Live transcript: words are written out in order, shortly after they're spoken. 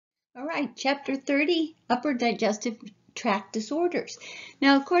All right, Chapter 30, Upper Digestive Tract Disorders.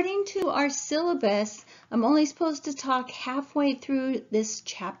 Now, according to our syllabus, I'm only supposed to talk halfway through this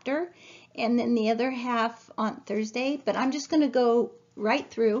chapter and then the other half on Thursday, but I'm just going to go right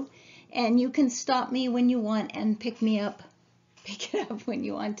through, and you can stop me when you want and pick it up when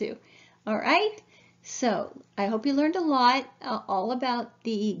you want to. All right? So, I hope you learned a lot all about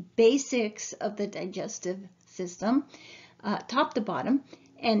the basics of the digestive system, top to bottom.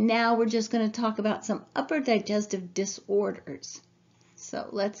 And now we're just going to talk about some upper digestive disorders. So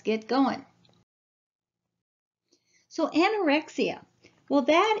let's get going. So anorexia, well,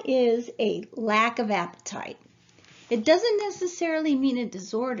 that is a lack of appetite. It doesn't necessarily mean a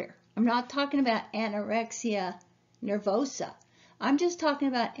disorder. I'm not talking about anorexia nervosa. I'm just talking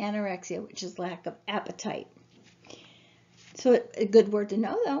about anorexia, which is lack of appetite. So a good word to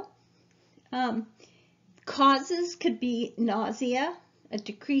know, though. Causes could be nausea, a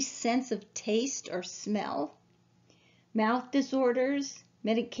decreased sense of taste or smell, mouth disorders,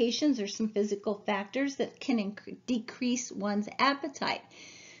 medications, or some physical factors that can decrease one's appetite.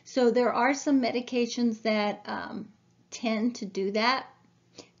 So there are some medications that tend to do that,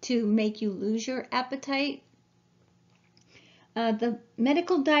 to make you lose your appetite. The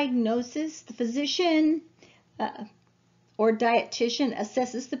medical diagnosis, the physician or dietitian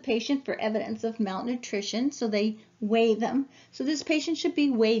assesses the patient for evidence of malnutrition, so they weigh them. So this patient should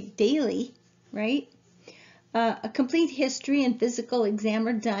be weighed daily, right? A complete history and physical exam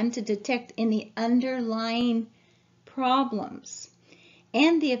are done to detect any underlying problems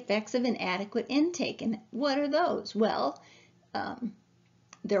and the effects of inadequate intake. And what are those? Well,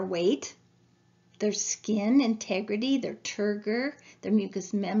 their weight, their skin integrity, their turgor, their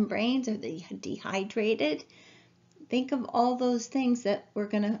mucous membranes, are they dehydrated? Think of all those things that we're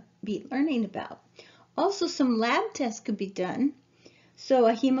going to be learning about. Also, some lab tests could be done. So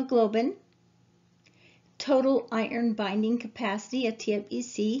a hemoglobin, total iron binding capacity, a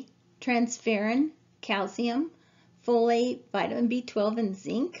TBC, transferrin, calcium, folate, vitamin B12, and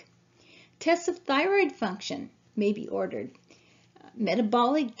zinc. Tests of thyroid function may be ordered.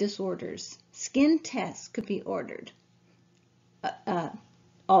 Metabolic disorders, skin tests could be ordered.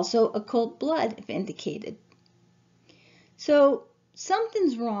 Also occult blood if indicated. So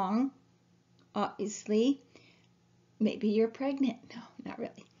something's wrong, obviously. Maybe you're pregnant. No, not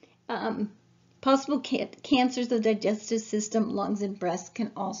really. Possible cancers of the digestive system, lungs, and breast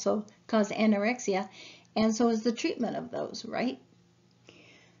can also cause anorexia, and so is the treatment of those, right?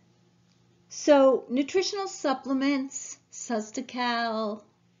 So nutritional supplements, Sustacal,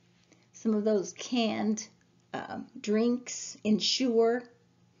 some of those canned drinks, Ensure,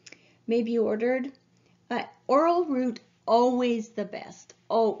 may be ordered. Oral route, always the best,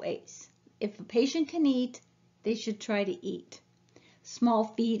 always. If a patient can eat, they should try to eat. Small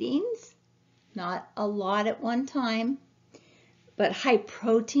feedings, not a lot at one time, but high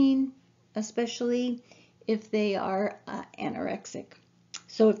protein, especially if they are anorexic.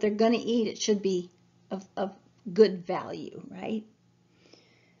 So if they're going to eat, it should be of good value, right?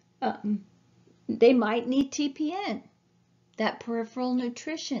 They might need TPN, that peripheral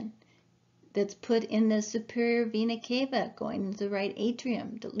nutrition that's put in the superior vena cava, going into the right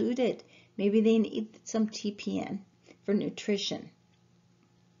atrium, diluted. Maybe they need some TPN for nutrition.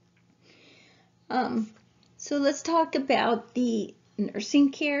 So let's talk about the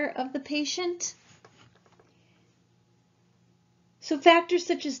nursing care of the patient. So factors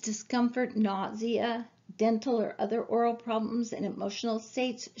such as discomfort, nausea, dental or other oral problems, and emotional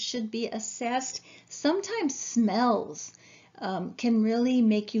states should be assessed. Sometimes smells can really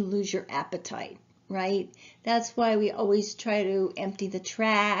make you lose your appetite, right? That's why we always try to empty the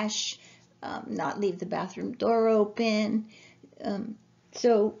trash, not leave the bathroom door open. And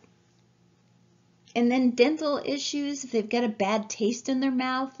then dental issues, if they've got a bad taste in their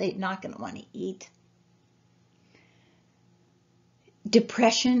mouth, they're not going to want to eat.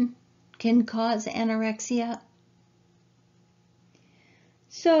 Depression can cause anorexia.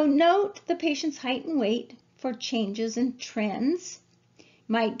 So note the patient's height and weight for changes and trends.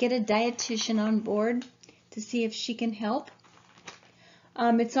 Might get a dietitian on board to see if she can help.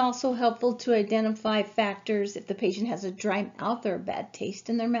 It's also helpful to identify factors if the patient has a dry mouth or a bad taste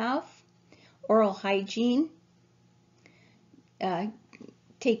in their mouth. Oral hygiene.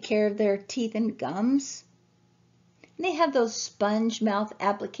 Take care of their teeth and gums. And they have those sponge mouth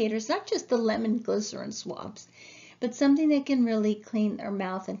applicators, not just the lemon glycerin swabs, but something that can really clean their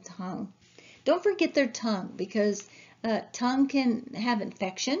mouth and tongue. Don't forget their tongue, because tongue can have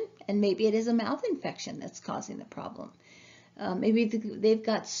infection, and maybe it is a mouth infection that's causing the problem. Maybe they've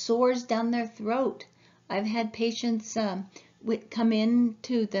got sores down their throat. I've had patients would come in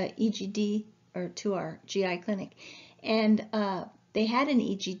to the EGD or to our GI clinic, and they had an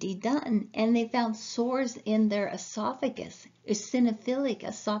EGD done, and they found sores in their esophagus, eosinophilic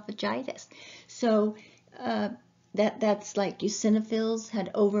esophagitis. So that's like eosinophils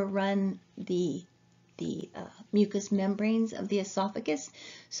had overrun the mucous membranes of the esophagus.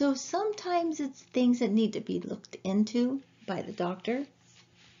 So sometimes it's things that need to be looked into by the doctor,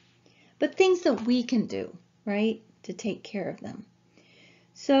 but things that we can do, right, to take care of them.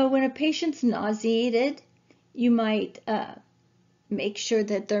 So when a patient's nauseated, you might make sure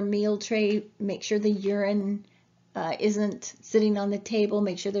that their meal tray, make sure the urine isn't sitting on the table,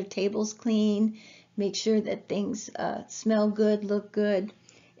 make sure their table's clean, make sure that things smell good, look good.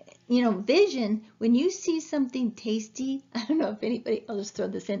 You know, vision, when you see something tasty, I don't know if anybody, I'll just throw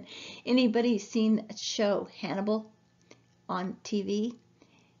this in, anybody's seen a show, Hannibal, on TV?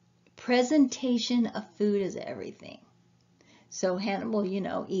 Presentation of food is everything. So Hannibal, you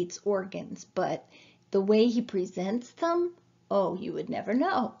know, eats organs, but the way he presents them, oh, you would never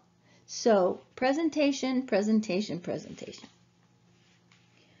know. So presentation, presentation, presentation.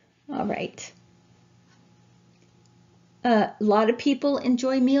 All right. A lot of people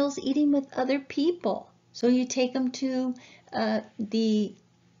enjoy meals eating with other people. So you take them to the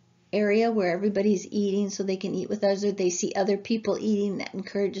area where everybody's eating so they can eat with others, or they see other people eating, that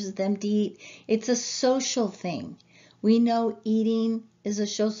encourages them to eat. It's a social thing. We know eating is a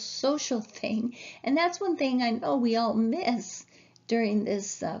social thing, and that's one thing I know we all miss during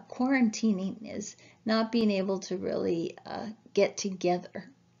this quarantining, is not being able to really get together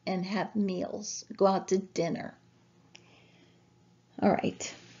and have meals, go out to dinner. All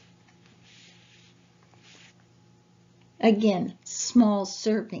right. Again, small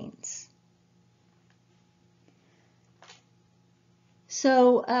servings.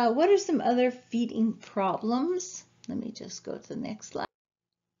 So what are some other feeding problems? Let me just go to the next slide.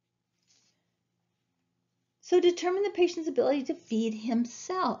 So determine the patient's ability to feed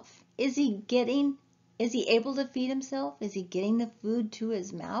himself. Is he able to feed himself? Is he getting the food to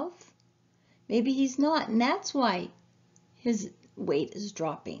his mouth? Maybe he's not, and that's why his weight is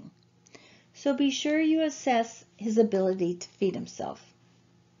dropping. So be sure you assess his ability to feed himself.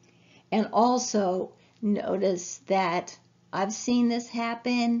 And also notice that I've seen this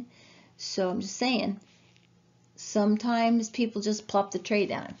happen, so I'm just saying, sometimes people just plop the tray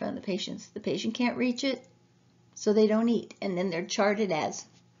down in front of the patients. The patient can't reach it, so they don't eat, and then they're charted as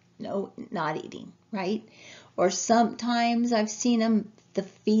no, not eating, right? Or sometimes I've seen them,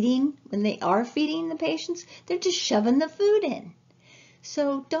 when they are feeding the patients, they're just shoving the food in.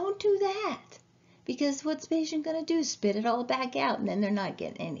 So don't do that, because what's the patient going to do? Spit it all back out, and then they're not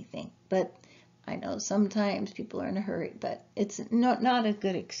getting anything. But I know sometimes people are in a hurry, but it's not a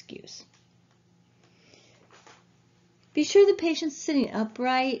good excuse. Be sure the patient's sitting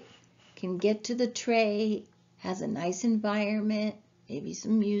upright, can get to the tray, has a nice environment, maybe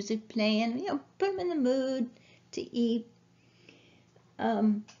some music playing, you know, put them in the mood to eat.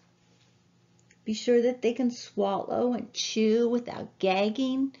 Be sure that they can swallow and chew without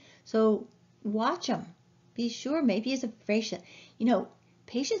gagging. So watch them. Be sure, maybe he's afraid. You know,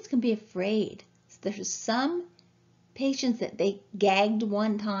 patients can be afraid. There's some patients that they gagged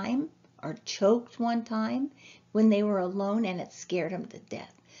one time or choked one time when they were alone, and it scared them to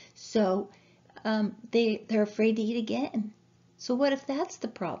death. So they're afraid to eat again. So what if that's the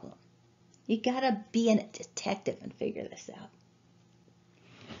problem? You gotta be a detective and figure this out.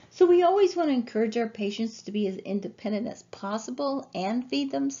 So we always want to encourage our patients to be as independent as possible and feed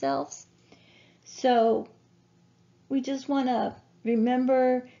themselves. So we just want to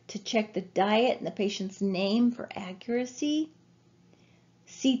remember to check the diet and the patient's name for accuracy.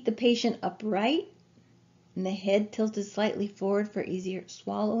 Seat the patient upright and the head tilted slightly forward for easier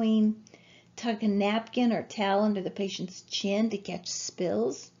swallowing. Tuck a napkin or towel under the patient's chin to catch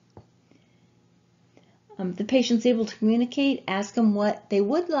spills. If the patient's able to communicate, ask them what they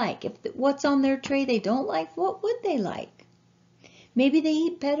would like. If what's on their tray they don't like, what would they like? Maybe they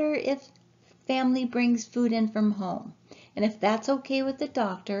eat better if family brings food in from home. And if that's okay with the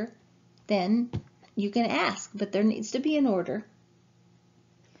doctor, then you can ask, but there needs to be an order.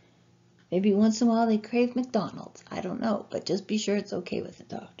 Maybe once in a while they crave McDonald's. I don't know, but just be sure it's okay with the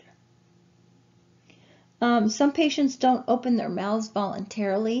doctor. Some patients don't open their mouths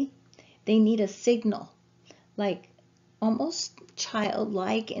voluntarily. They need a signal, like almost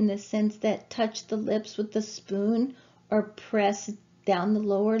childlike in the sense that touch the lips with the spoon or press down the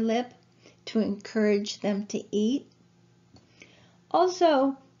lower lip to encourage them to eat.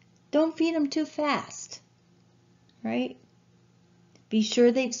 Also, don't feed them too fast, right? Be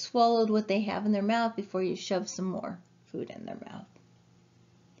sure they've swallowed what they have in their mouth before you shove some more food in their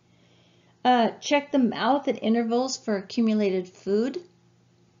mouth. Check the mouth at intervals for accumulated food.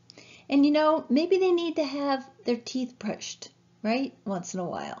 And maybe they need to have their teeth brushed, right? Once in a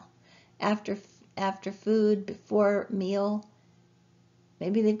while. After food, before meal.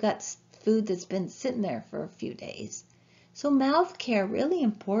 Maybe they've got food that's been sitting there for a few days. So mouth care, really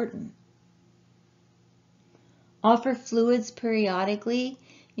important. Offer fluids periodically,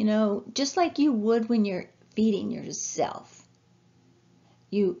 just like you would when you're feeding yourself.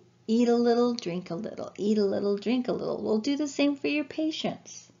 You eat a little, drink a little, eat a little, drink a little. We'll do the same for your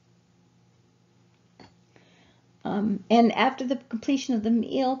patients. And after the completion of the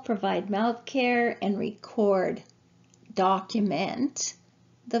meal, provide mouth care and record, document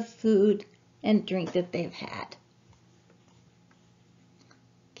the food and drink that they've had.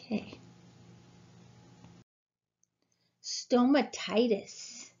 Okay.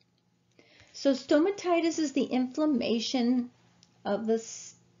 Stomatitis. So stomatitis is the inflammation of the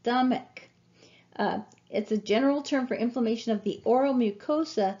stomach. It's a general term for inflammation of the oral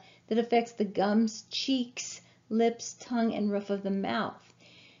mucosa that affects the gums, cheeks, lips, tongue, and roof of the mouth.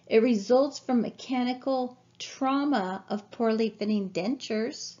 It results from mechanical trauma of poorly fitting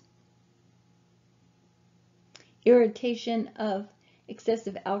dentures, irritation of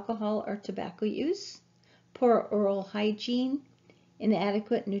excessive alcohol or tobacco use, poor oral hygiene,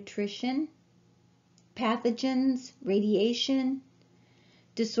 inadequate nutrition, pathogens, radiation,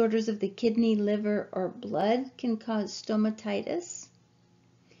 disorders of the kidney, liver, or blood can cause stomatitis,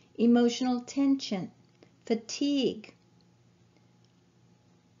 emotional tension, fatigue.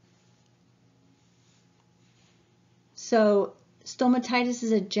 So stomatitis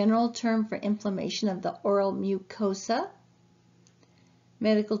is a general term for inflammation of the oral mucosa.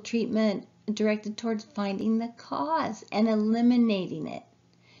 Medical treatment directed towards finding the cause and eliminating it.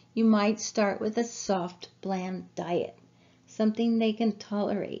 You might start with a soft, bland diet, something they can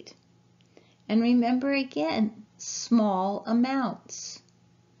tolerate. And remember again, small amounts.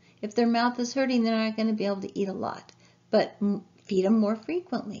 If their mouth is hurting, they're not going to be able to eat a lot, but feed them more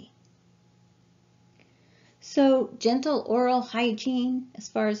frequently. So gentle oral hygiene as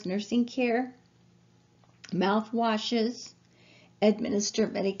far as nursing care, mouthwashes, administer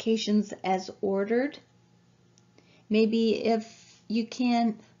medications as ordered. Maybe if you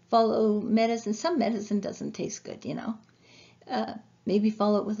can follow medicine, some medicine doesn't taste good, maybe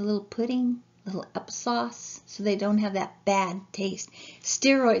follow it with a little pudding, a little applesauce, so they don't have that bad taste.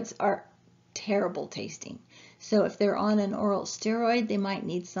 Steroids are terrible tasting. So if they're on an oral steroid, they might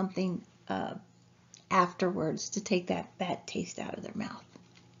need something afterwards to take that bad taste out of their mouth.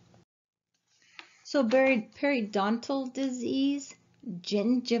 So periodontal disease,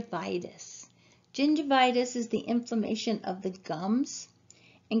 gingivitis. Gingivitis is the inflammation of the gums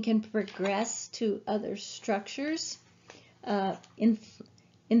and can progress to other structures.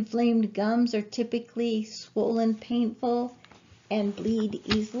 Inflamed gums are typically swollen, painful, and bleed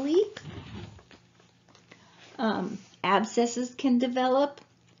easily. Abscesses can develop.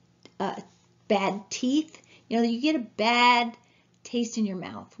 Bad teeth. You get a bad taste in your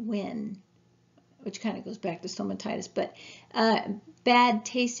mouth which kind of goes back to stomatitis, but bad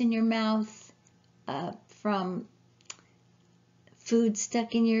taste in your mouth from food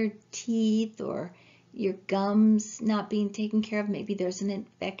stuck in your teeth or your gums not being taken care of. Maybe there's an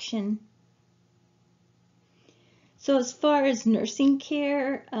infection. So as far as nursing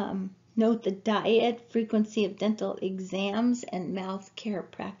care, note the diet, frequency of dental exams, and mouth care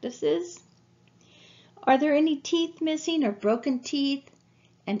practices. Are there any teeth missing or broken teeth?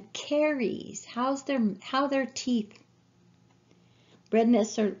 And caries, how their teeth?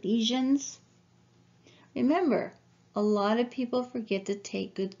 Redness or lesions? Remember, a lot of people forget to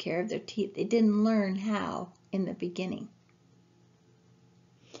take good care of their teeth. They didn't learn how in the beginning.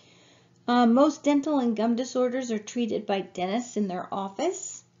 Most dental and gum disorders are treated by dentists in their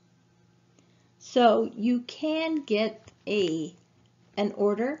office. So you can get an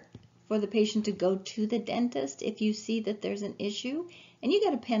order for the patient to go to the dentist if you see that there's an issue. And you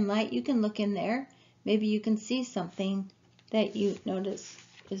got a pen light, you can look in there. Maybe you can see something that you notice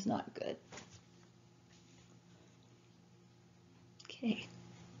is not good. Okay.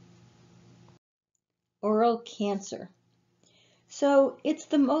 Oral cancer. So it's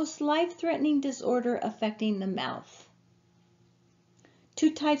the most life-threatening disorder affecting the mouth.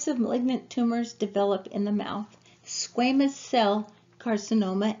 2 types of malignant tumors develop in the mouth: squamous cell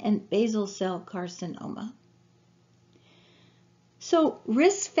carcinoma and basal cell carcinoma. So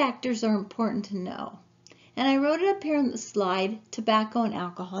risk factors are important to know. And I wrote it up here on the slide: tobacco and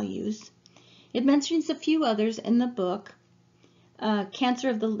alcohol use. It mentions a few others in the book. Cancer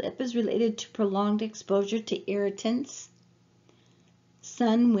of the lip is related to prolonged exposure to irritants,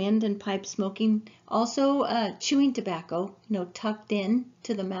 sun, wind, and pipe smoking. Also, chewing tobacco, tucked in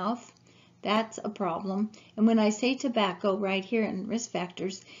to the mouth, that's a problem. And when I say tobacco right here in risk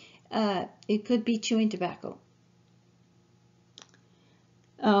factors, it could be chewing tobacco.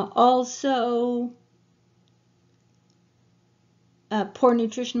 Also, poor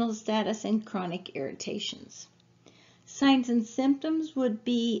nutritional status and chronic irritations. Signs and symptoms would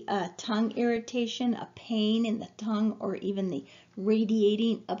be tongue irritation, a pain in the tongue, or even the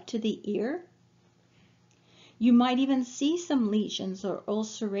radiating up to the ear. You might even see some lesions or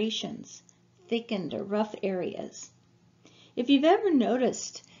ulcerations, thickened or rough areas. If you've ever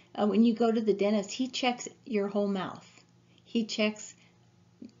noticed when you go to the dentist, he checks your whole mouth. He checks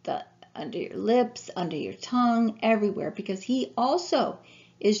under your lips, under your tongue, everywhere, because he also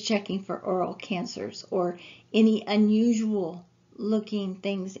is checking for oral cancers or any unusual looking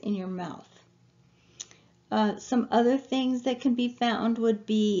things in your mouth. Some other things that can be found would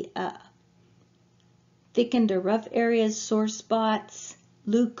be thickened or rough areas, sore spots,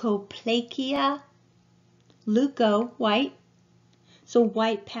 leukoplakia, leuko, white, so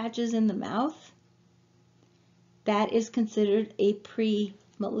white patches in the mouth. That is considered a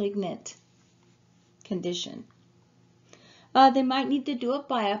pre-malignant condition. They might need to do a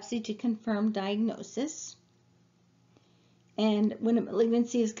biopsy to confirm diagnosis. And when a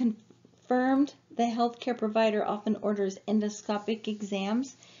malignancy is confirmed, the healthcare provider often orders endoscopic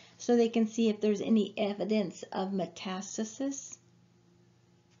exams so they can see if there's any evidence of metastasis.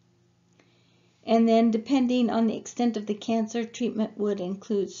 And then, depending on the extent of the cancer, treatment would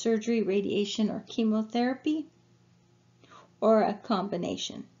include surgery, radiation, or chemotherapy, or a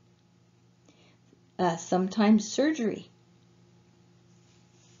combination. Sometimes surgery.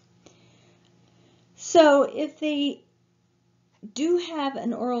 So if they do have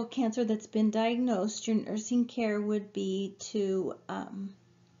an oral cancer that's been diagnosed, your nursing care would be to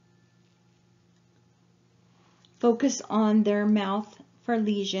focus on their mouth for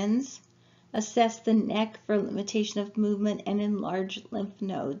lesions, assess the neck for limitation of movement, and enlarge lymph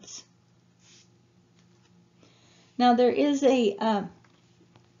nodes. Now there is a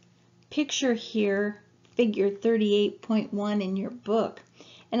picture here, figure 38.1 in your book.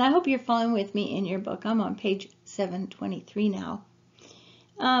 And I hope you're following with me in your book. I'm on page 723 now.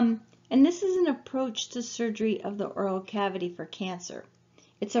 And this is an approach to surgery of the oral cavity for cancer.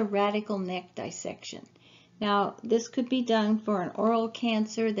 It's a radical neck dissection. Now, this could be done for an oral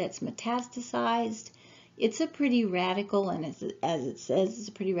cancer that's metastasized. It's a pretty radical, and as it says, it's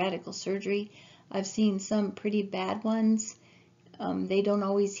a pretty radical surgery. I've seen some pretty bad ones. They don't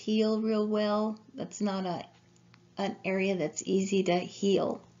always heal real well. That's not an area that's easy to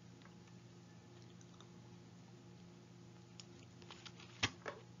heal.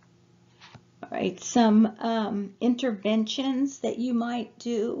 All right, some interventions that you might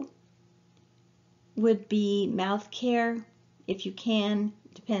do would be mouth care, if you can.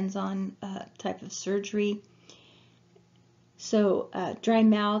 Depends on type of surgery. So dry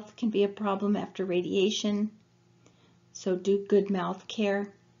mouth can be a problem after radiation. So do good mouth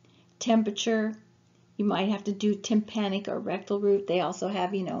care. Temperature. You might have to do tympanic or rectal root. They also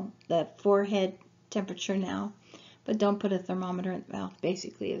have, the forehead temperature now. But don't put a thermometer in the mouth,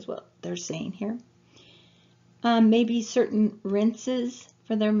 basically, is what they're saying here. Maybe certain rinses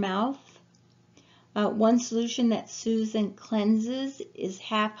for their mouth. One solution that soothes and cleanses is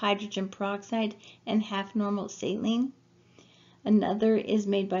half hydrogen peroxide and half normal saline. Another is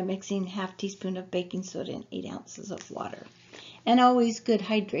made by mixing half teaspoon of baking soda and 8 ounces of water. And always good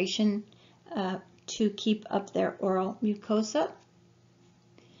hydration to keep up their oral mucosa.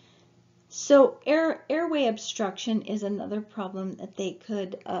 So airway obstruction is another problem that they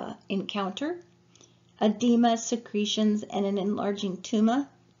could encounter. Edema, secretions, and an enlarging tumor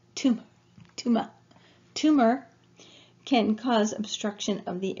can cause obstruction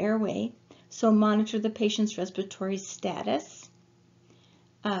of the airway. So monitor the patient's respiratory status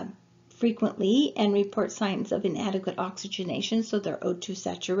frequently and report signs of inadequate oxygenation, so their O2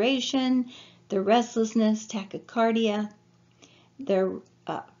 saturation, their restlessness, tachycardia, their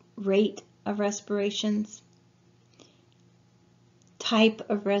rate of respirations, type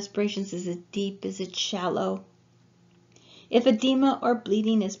of respirations, is it deep, is it shallow? If edema or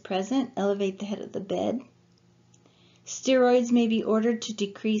bleeding is present, elevate the head of the bed. Steroids may be ordered to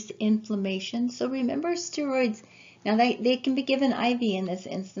decrease inflammation. So remember, steroids, now they can be given IV in this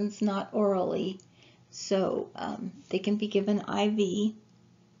instance, not orally. So they can be given IV,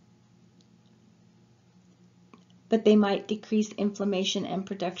 but they might decrease inflammation and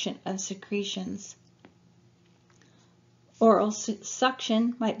production of secretions. Oral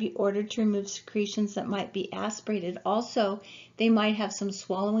suction might be ordered to remove secretions that might be aspirated. Also, they might have some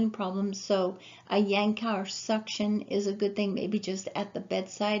swallowing problems, so a Yankauer suction is a good thing, maybe just at the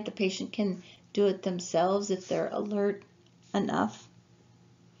bedside. The patient can do it themselves if they're alert enough.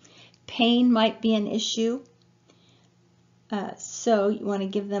 Pain might be an issue, so you want to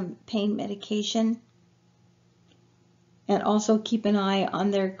give them pain medication. And also keep an eye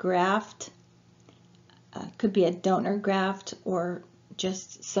on their graft. Could be a donor graft or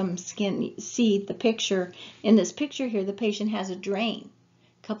just some skin. See the picture. In this picture here, the patient has a drain,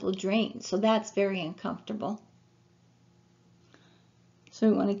 a couple of drains, so that's very uncomfortable. So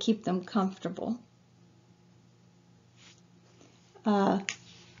we want to keep them comfortable.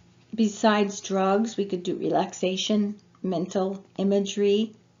 Besides drugs, we could do relaxation, mental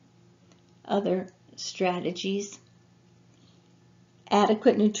imagery, other strategies.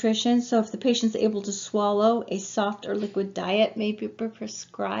 Adequate nutrition, so if the patient's able to swallow, a soft or liquid diet may be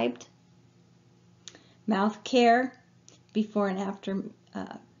prescribed. Mouth care, before and after,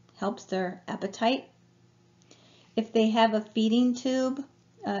 helps their appetite. If they have a feeding tube,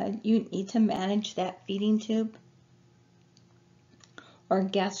 you need to manage that feeding tube or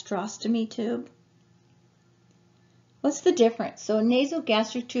gastrostomy tube. What's the difference? So a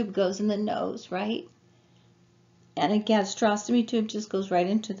nasogastric tube goes in the nose, right? And a gastrostomy tube just goes right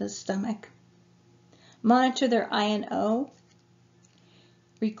into the stomach. Monitor their I&O,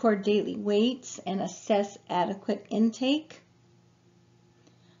 record daily weights, and assess adequate intake.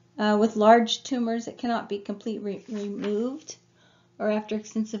 With large tumors that cannot be completely removed, or after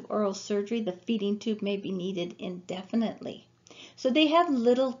extensive oral surgery, the feeding tube may be needed indefinitely. So they have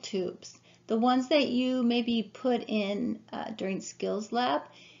little tubes. The ones that you maybe put in during skills lab,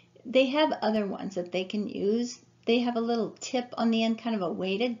 they have other ones that they can use. They have a little tip on the end, kind of a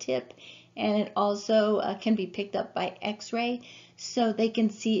weighted tip, and it also can be picked up by x-ray, so they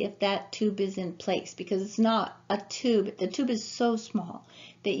can see if that tube is in place, because it's not a tube. The tube is so small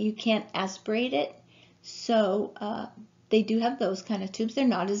that you can't aspirate it. So they do have those kind of tubes. They're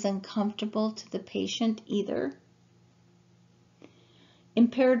not as uncomfortable to the patient either.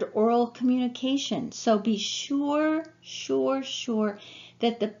 Impaired oral communication. So be sure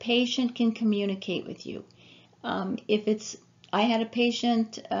that the patient can communicate with you. I had a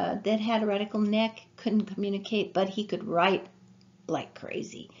patient that had a radical neck, couldn't communicate, but he could write like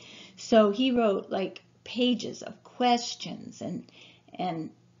crazy. So he wrote like pages of questions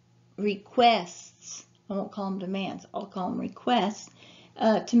and requests. I won't call them demands, I'll call them requests,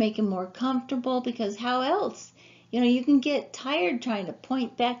 to make him more comfortable, because how else? You can get tired trying to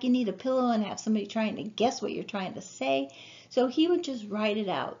point back. You need a pillow and have somebody trying to guess what you're trying to say. So he would just write it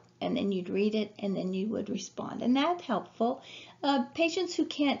out, and then you'd read it, and then you would respond. And that's helpful. Patients who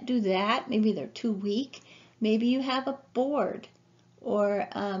can't do that, maybe they're too weak, maybe you have a board or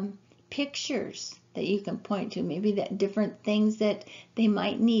pictures that you can point to, maybe that different things that they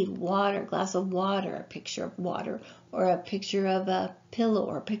might need, water, glass of water, a picture of water, or a picture of a pillow,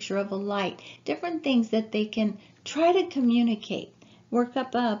 or a picture of a light, different things that they can try to communicate, work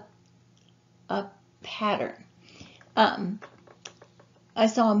up a pattern. I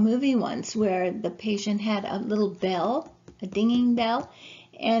saw a movie once where the patient had a little bell, a dinging bell,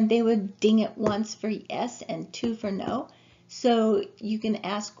 and they would ding it once for yes and 2 for no. So you can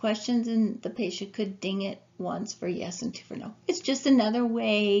ask questions and the patient could ding it once for yes and 2 for no. It's just another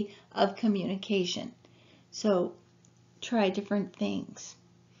way of communication. So try different things.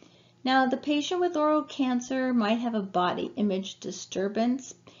 Now, the patient with oral cancer might have a body image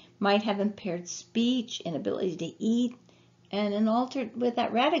disturbance, might have impaired speech, inability to eat, and with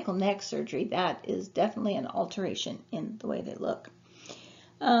that radical neck surgery, that is definitely an alteration in the way they look.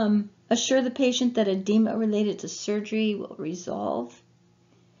 Assure the patient that edema related to surgery will resolve.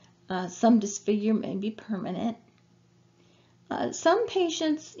 Some disfigure may be permanent. Some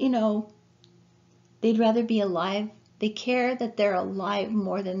patients, they'd rather be alive. They care that they're alive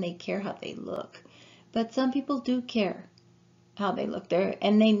more than they care how they look. But some people do care how they look there,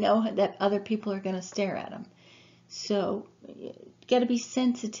 and they know that other people are going to stare at them. So you got to be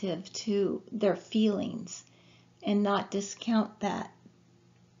sensitive to their feelings and not discount that.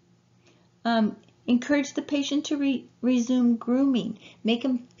 Encourage the patient to resume grooming. Make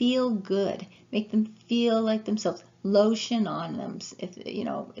them feel good. Make them feel like themselves. Lotion on them.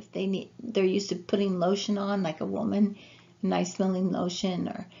 If they're used to putting lotion on, like a woman, nice smelling lotion,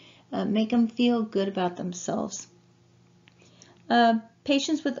 or make them feel good about themselves.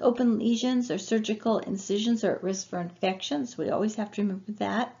 Patients with open lesions or surgical incisions are at risk for infections. We always have to remember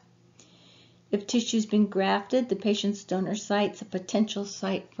that. If tissue's been grafted, the patient's donor site's a potential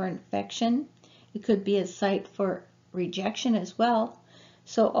site for infection. It could be a site for rejection as well.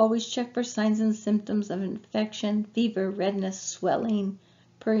 So always check for signs and symptoms of infection, fever, redness, swelling,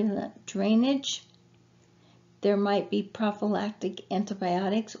 purulent drainage. There might be prophylactic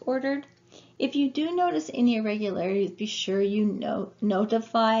antibiotics ordered. If you do notice any irregularities, be sure you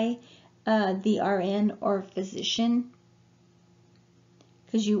notify the RN or physician,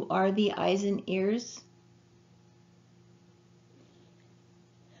 because you are the eyes and ears.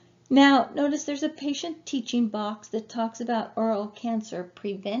 Now, notice there's a patient teaching box that talks about oral cancer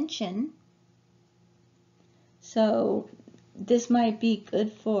prevention. So this might be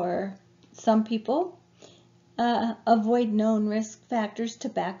good for some people. Avoid known risk factors,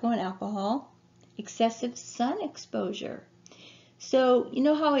 tobacco and alcohol, excessive sun exposure. So you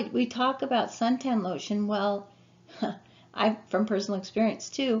know how we talk about suntan lotion? Well, from personal experience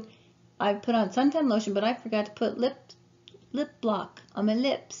too, I put on suntan lotion, but I forgot to put lip block on my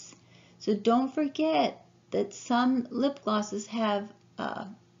lips. So don't forget that some lip glosses have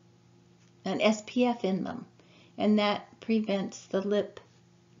an SPF in them, and that prevents the lip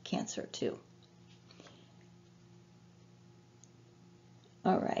cancer too.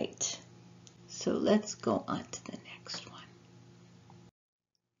 All right, so let's go on to the next one.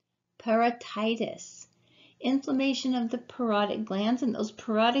 Parotitis, inflammation of the parotid glands, and those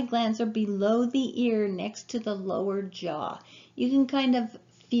parotid glands are below the ear next to the lower jaw. You can kind of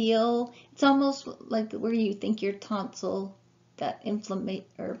feel, it's almost like where you think your tonsil, that inflammation,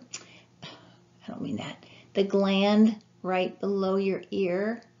 or I don't mean that, the gland right below your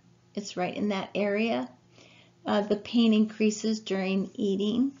ear, it's right in that area. The pain increases during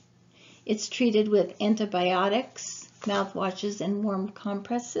eating. It's treated with antibiotics, mouthwashes, and warm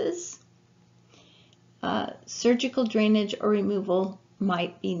compresses. Surgical drainage or removal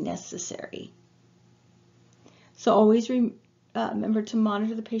might be necessary. So always remember to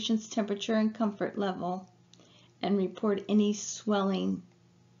monitor the patient's temperature and comfort level and report any swelling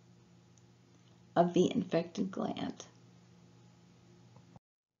of the infected gland.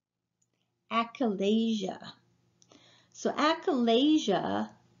 Achalasia. So achalasia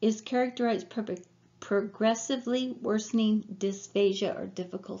is characterized by progressively worsening dysphagia or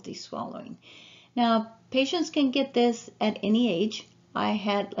difficulty swallowing. Now, patients can get this at any age. I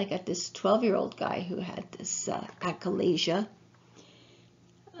had this 12-year-old guy who had this achalasia.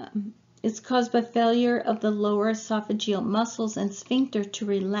 It's caused by failure of the lower esophageal muscles and sphincter to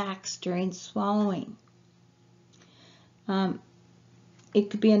relax during swallowing. It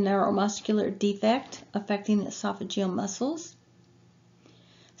could be a neuromuscular defect affecting esophageal muscles.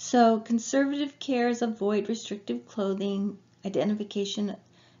 So conservative care is avoid restrictive clothing, identification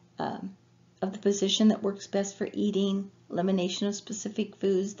of the position that works best for eating, elimination of specific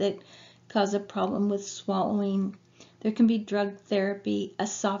foods that cause a problem with swallowing. There can be drug therapy,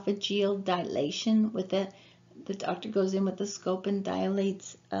 esophageal dilation with the doctor goes in with the scope and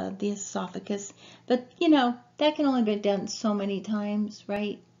dilates the esophagus. But, you know, that can only be done so many times,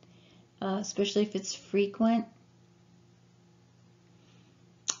 right? Especially if it's frequent.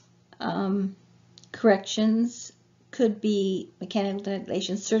 Corrections could be mechanical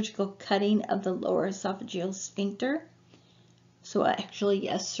dilation, surgical cutting of the lower esophageal sphincter. So actually,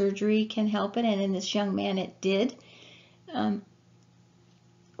 a surgery can help it, and in this young man it did.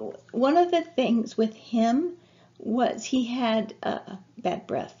 One of the things with him was he had bad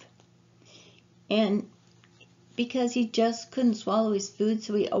breath, and because he just couldn't swallow his food,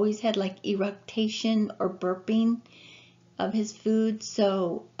 so he always had like eructation or burping of his food,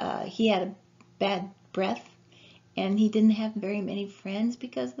 so he had a bad breath, and he didn't have very many friends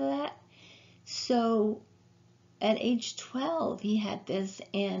because of that. So at age 12 he had this,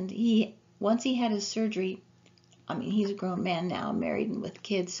 and once he had his surgery, I mean, he's a grown man now, married and with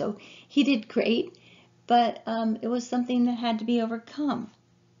kids, so he did great, but it was something that had to be overcome.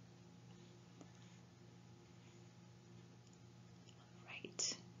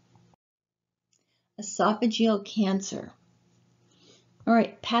 Right. Esophageal cancer. All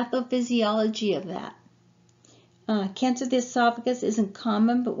right, pathophysiology of that. Cancer of the esophagus isn't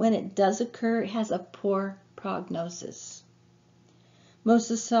common, but when it does occur, it has a poor prognosis.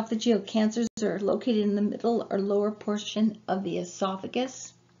 Most esophageal cancers are located in the middle or lower portion of the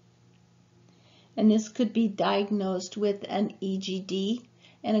esophagus. And this could be diagnosed with an EGD.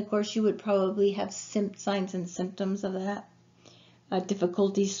 And of course, you would probably have signs and symptoms of that.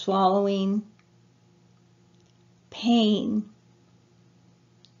 Difficulty swallowing, pain.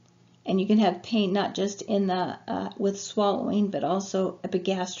 And you can have pain not just in the with swallowing, but also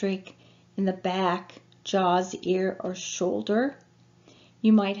epigastric, in the back, jaws, ear, or shoulder.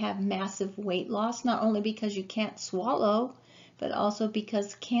 You might have massive weight loss, not only because you can't swallow, but also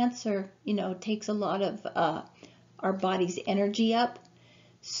because cancer, you know, takes a lot of our body's energy up.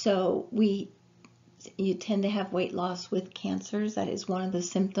 So you tend to have weight loss with cancers. That is one of the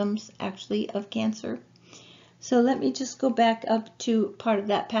symptoms, actually, of cancer. So let me just go back up to part of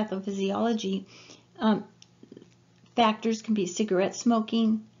that pathophysiology. Factors can be cigarette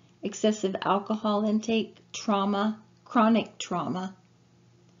smoking, excessive alcohol intake, trauma, chronic trauma,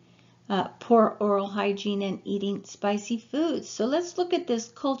 poor oral hygiene, and eating spicy foods. So let's look at this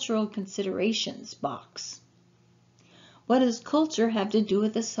cultural considerations box. What does culture have to do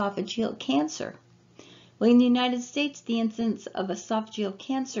with esophageal cancer? Well, in the United States, the incidence of esophageal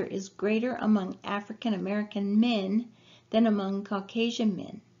cancer is greater among African American men than among Caucasian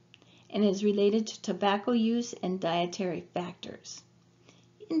men, and is related to tobacco use and dietary factors.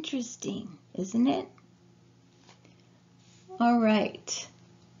 Interesting, isn't it? All right.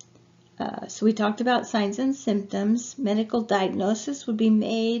 So we talked about signs and symptoms. Medical diagnosis would be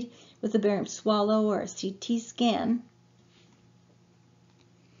made with a barium swallow or a CT scan.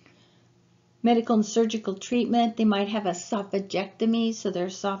 Medical and surgical treatment, they might have esophagectomy, so their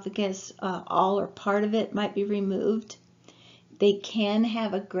esophagus, all or part of it, might be removed. They can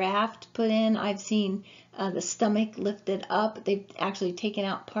have a graft put in. I've seen the stomach lifted up. They've actually taken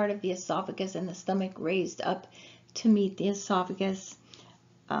out part of the esophagus and the stomach raised up to meet the esophagus.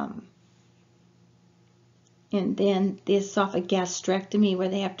 And then the esophagastrectomy, where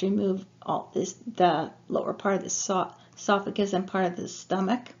they have to remove all this, the lower part of the esophagus and part of the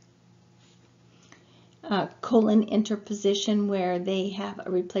stomach. Colon interposition, where they have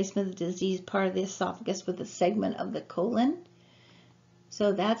a replacement of the diseased part of the esophagus with a segment of the colon.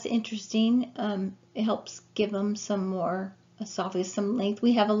 So that's interesting. It helps give them some more esophagus, some length.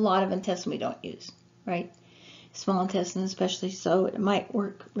 We have a lot of intestine we don't use, right? Small intestine especially, so it might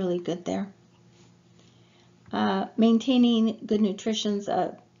work really good there. Maintaining good nutrition's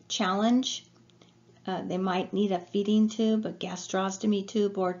a challenge. They might need a feeding tube, a gastrostomy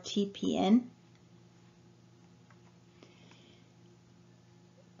tube, or TPN.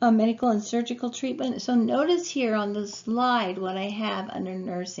 Medical and surgical treatment. So notice here on the slide what I have under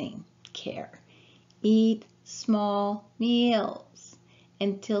nursing care. Eat small meals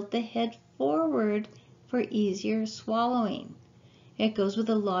and tilt the head forward for easier swallowing. It goes with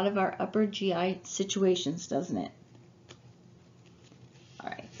a lot of our upper GI situations, doesn't it? All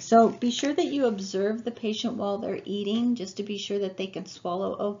right, so be sure that you observe the patient while they're eating, just to be sure that they can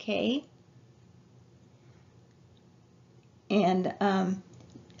swallow okay. And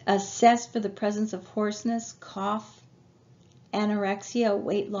assess for the presence of hoarseness, cough, anorexia,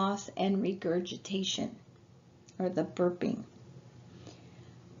 weight loss, and regurgitation, or the burping.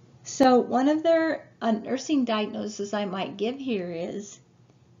 So one of their nursing diagnoses I might give here is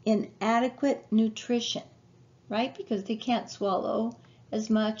inadequate nutrition, right? Because they can't swallow as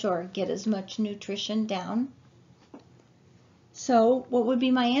much or get as much nutrition down. So what would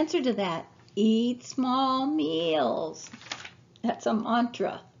be my answer to that? Eat small meals. That's a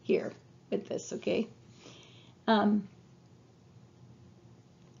mantra here with this, okay? So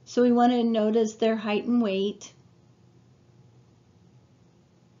we want to notice their height and weight.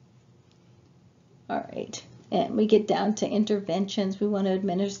 All right, and we get down to interventions. We want to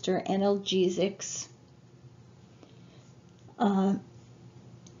administer analgesics,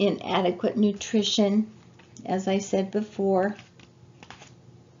 inadequate nutrition, as I said before.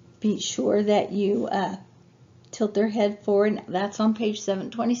 Be sure that you tilt their head forward. That's on page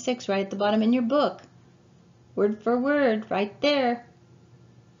 726, right at the bottom in your book. Word for word, right there.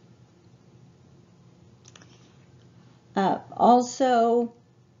 Also,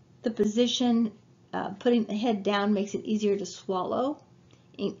 the position, putting the head down makes it easier to swallow.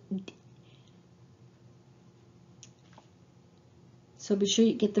 So be sure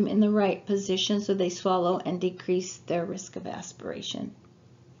you get them in the right position so they swallow and decrease their risk of aspiration.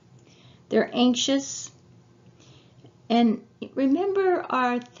 They're anxious. And remember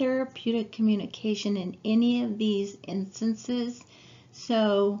our therapeutic communication in any of these instances.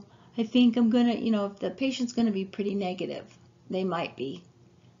 So I think I'm going to, if the patient's going to be pretty negative, they might be.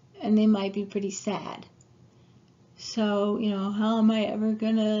 And they might be pretty sad. So, how am I ever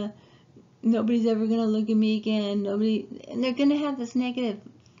going to, nobody's ever going to look at me again. And they're going to have this negative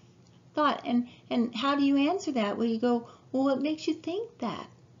thought. And how do you answer that? Well, you go, well, what makes you think that?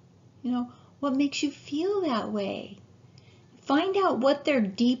 What makes you feel that way? Find out what their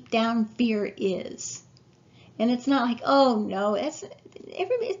deep down fear is. And it's not like, oh no, it's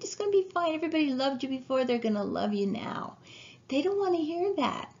just going to be fine. Everybody loved you before, they're going to love you now. They don't want to hear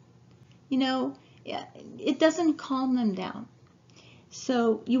that. It doesn't calm them down.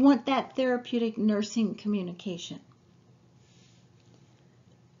 So you want that therapeutic nursing communication.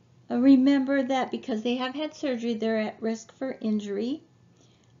 Remember that because they have had surgery, they're at risk for injury.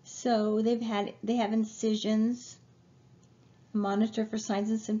 So they have incisions. Monitor for signs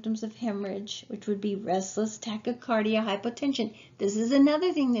and symptoms of hemorrhage, which would be restless, tachycardia, hypotension. This is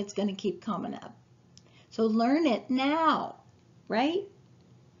another thing that's going to keep coming up. So learn it now, right?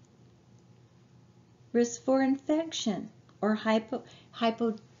 Risk for infection or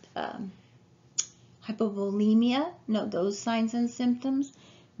hypovolemia. No, those signs and symptoms.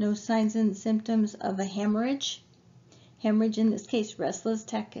 No signs and symptoms of a hemorrhage. Hemorrhage in this case, restless,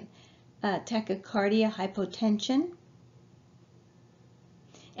 tachycardia, hypotension.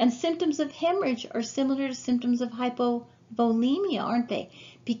 And symptoms of hemorrhage are similar to symptoms of hypovolemia, aren't they?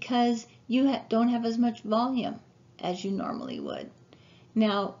 Because you don't have as much volume as you normally would.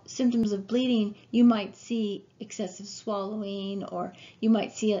 Now, symptoms of bleeding, you might see excessive swallowing, or you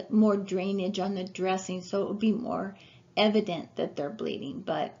might see more drainage on the dressing, so it would be more evident that they're bleeding,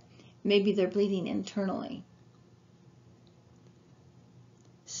 but maybe they're bleeding internally.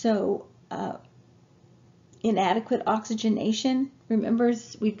 So, inadequate oxygenation. Remember,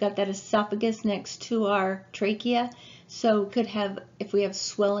 we've got that esophagus next to our trachea, so could have, if we have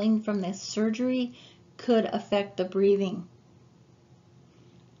swelling from the surgery, could affect the breathing.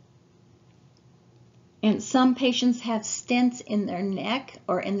 And some patients have stents in their neck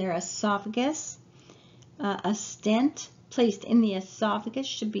or in their esophagus. A stent placed in the esophagus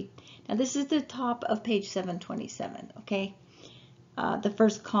should be, now this is the top of page 727, okay? The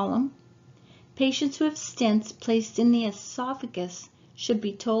first column. Patients who have stents placed in the esophagus should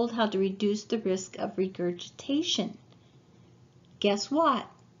be told how to reduce the risk of regurgitation. Guess what?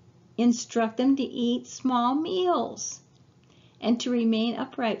 Instruct them to eat small meals and to remain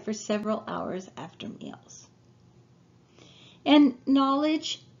upright for several hours after meals. And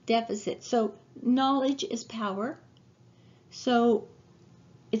knowledge deficit. So knowledge is power. So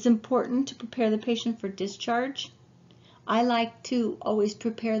it's important to prepare the patient for discharge. I like to always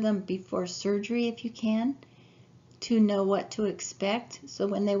prepare them before surgery if you can, to know what to expect. So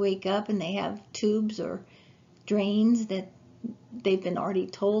when they wake up and they have tubes or drains, that they've been already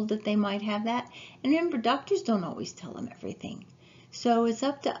told that they might have that. And remember, doctors don't always tell them everything. So it's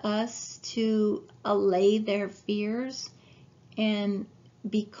up to us to allay their fears and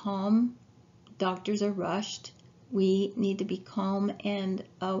be calm. Doctors are rushed. We need to be calm and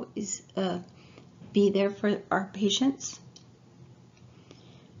always be there for our patients.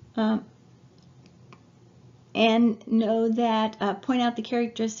 And know that, point out the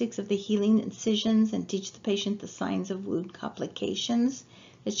characteristics of the healing incisions and teach the patient the signs of wound complications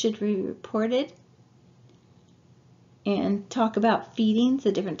that should be reported. And talk about feedings,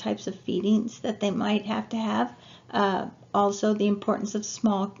 the different types of feedings that they might have to have. Also the importance of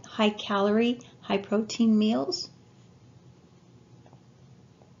small, high-calorie, high-protein meals.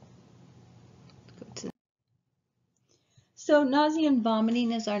 So nausea and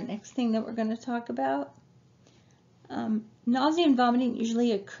vomiting is our next thing that we're going to talk about. Nausea and vomiting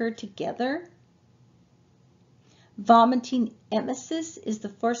usually occur together. Vomiting emesis is the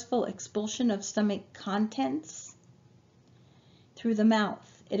forceful expulsion of stomach contents through the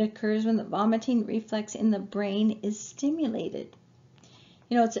mouth. It occurs when the vomiting reflex in the brain is stimulated.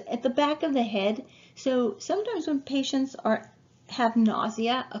 You know, it's at the back of the head. So sometimes when patients have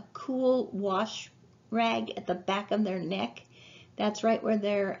nausea, a cool wash rag at the back of their neck, that's right where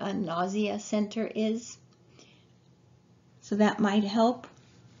their nausea center is. So that might help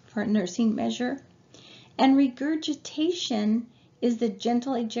for a nursing measure. And regurgitation is the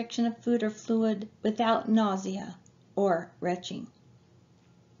gentle ejection of food or fluid without nausea or retching.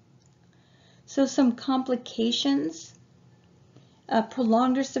 So some complications.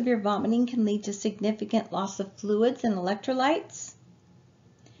 Prolonged or severe vomiting can lead to significant loss of fluids and electrolytes.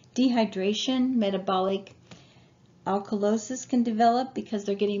 Dehydration, metabolic alkalosis can develop because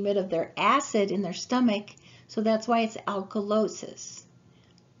they're getting rid of their acid in their stomach. So that's why it's alkalosis.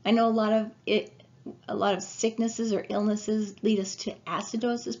 I know a lot of sicknesses or illnesses lead us to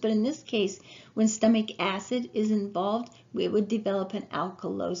acidosis, but in this case, when stomach acid is involved, we would develop an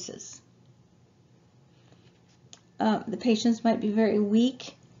alkalosis. The patients might be very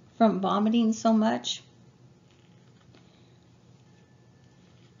weak from vomiting so much.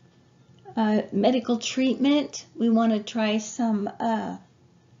 Medical treatment, we want to try some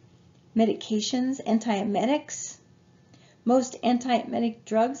medications, antiemetics. Most antiemetic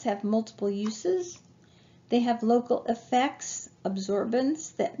drugs have multiple uses. They have local effects, absorbents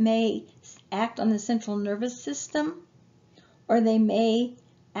that may act on the central nervous system, or they may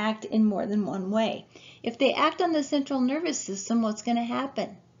act in more than one way. If they act on the central nervous system, what's going to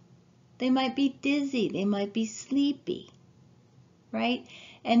happen? They might be dizzy, they might be sleepy. right?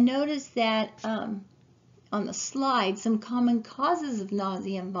 And notice that on the slide, some common causes of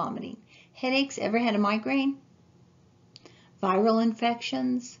nausea and vomiting. Headaches, ever had a migraine? Viral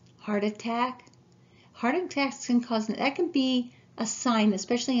infections, heart attack. Heart attacks can cause, that can be a sign,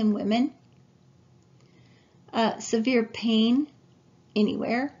 especially in women. Severe pain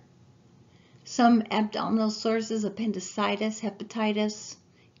anywhere. Some abdominal sources, appendicitis, hepatitis,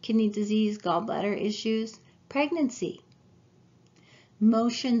 kidney disease, gallbladder issues. Pregnancy.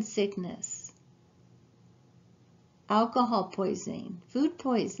 Motion sickness. Alcohol poisoning, food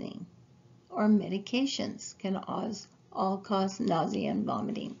poisoning, or medications can all cause nausea and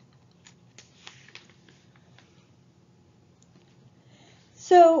vomiting.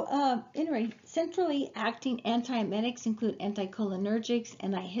 So anyway, centrally acting antiemetics include anticholinergics,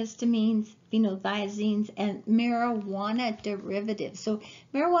 antihistamines, phenothiazines, and marijuana derivatives. So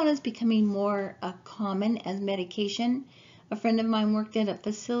marijuana is becoming more common as medication. A friend of mine worked at a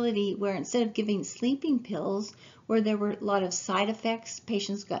facility where instead of giving sleeping pills, where there were a lot of side effects,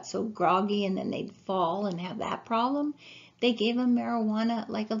 patients got so groggy and then they'd fall and have that problem, they gave them marijuana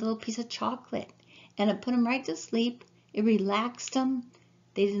like a little piece of chocolate, and it put them right to sleep. It relaxed them.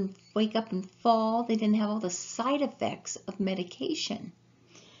 They didn't wake up and fall. They didn't have all the side effects of medication.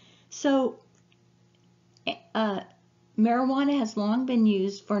 So marijuana has long been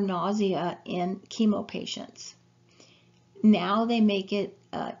used for nausea in chemo patients. Now they make it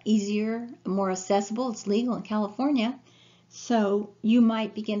easier, more accessible. It's legal in California. So you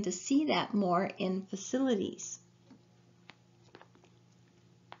might begin to see that more in facilities.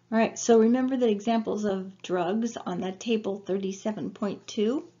 All right, so remember the examples of drugs on the table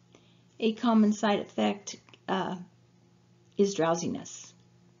 37.2. A common side effect is drowsiness.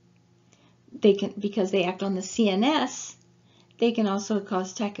 Because they act on the CNS, they can also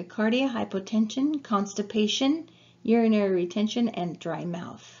cause tachycardia, hypotension, constipation, urinary retention, and dry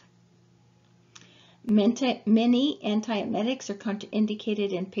mouth. Many antiemetics are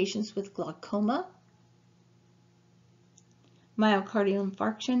contraindicated in patients with glaucoma, myocardial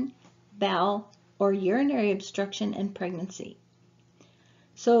infarction, bowel or urinary obstruction, and pregnancy.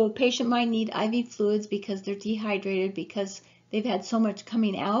 So a patient might need IV fluids because they're dehydrated because they've had so much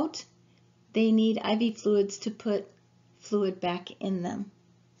coming out. They need IV fluids to put fluid back in them.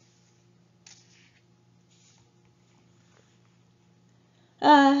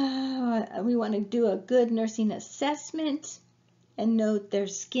 We want to do a good nursing assessment and note their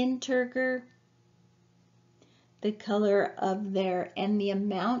skin turgor, the color of their, and the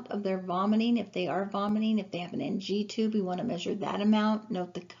amount of their vomiting. If they are vomiting, if they have an NG tube, we want to measure that amount,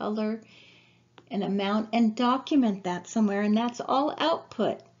 note the color and amount, and document that somewhere, and that's all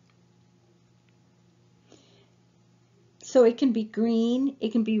output. So it can be green,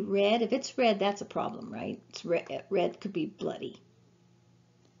 it can be red. If it's red, that's a problem, right? It's red, red could be bloody.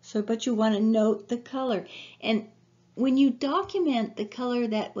 So, but you want to note the color. And when you document the color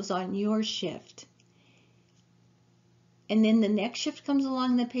that was on your shift, and then the next shift comes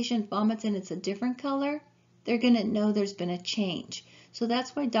along, the patient vomits and it's a different color, they're going to know there's been a change. So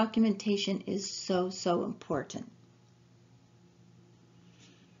that's why documentation is so, so important.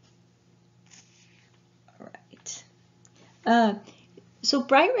 All right. So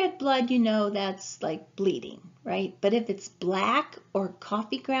bright red blood, you know, that's like bleeding, right? But if it's black or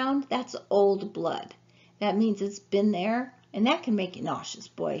coffee ground, that's old blood. That means it's been there, and that can make you nauseous,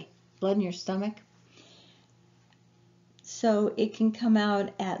 boy. Blood in your stomach. So it can come out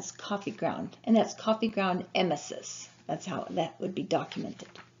as coffee ground, and that's coffee ground emesis. That's how that would be documented.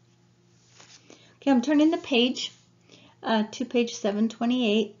 Okay, I'm turning the page to page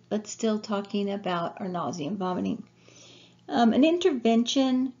 728, but still talking about our nausea and vomiting. An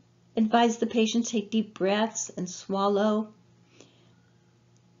intervention, advise the patient take deep breaths and swallow.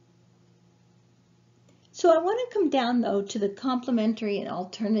 So I want to come down, though, to the complementary and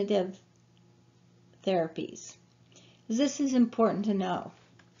alternative therapies. This is important to know.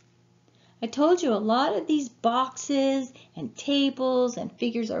 I told you a lot of these boxes and tables and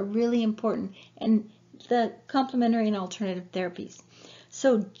figures are really important, and the complementary and alternative therapies.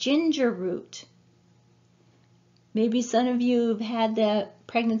 So ginger root. Maybe some of you have had the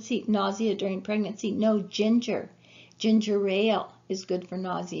pregnancy nausea during pregnancy. No, ginger. Ginger ale is good for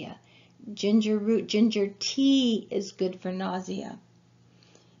nausea. Ginger root, ginger tea is good for nausea.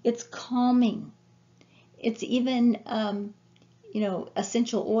 It's calming. It's even,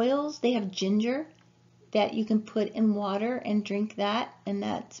 essential oils. They have ginger that you can put in water and drink that, and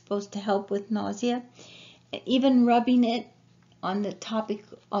that's supposed to help with nausea. Even rubbing it on the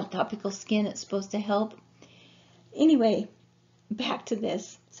topical skin, it's supposed to help. Anyway, back to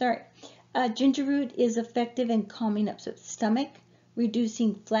this. Sorry. Ginger root is effective in calming up the stomach,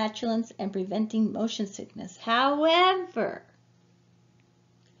 reducing flatulence and preventing motion sickness. However,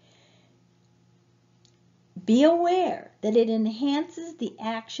 be aware that it enhances the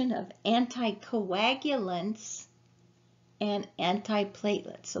action of anticoagulants and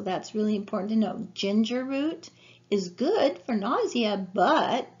antiplatelets. So that's really important to know. Ginger root is good for nausea,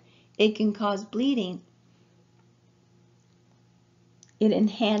 but it can cause bleeding. It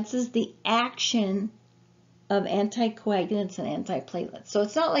enhances the action of anticoagulants and antiplatelets. So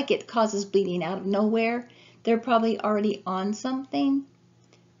it's not like it causes bleeding out of nowhere. They're probably already on something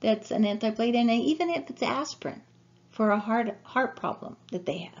that's an antiplatelet, and even if it's aspirin for a heart problem that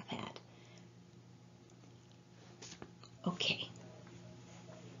they have had. Okay,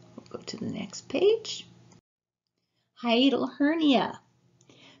 we'll go to the next page. Hiatal hernia.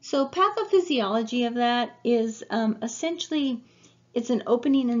 So pathophysiology of that is essentially it's an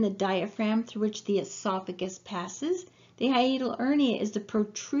opening in the diaphragm through which the esophagus passes. The hiatal hernia is the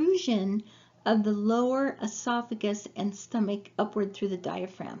protrusion of the lower esophagus and stomach upward through the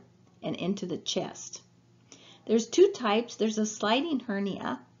diaphragm and into the chest. There's two types. There's a sliding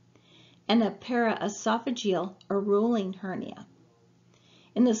hernia and a paraesophageal or rolling hernia.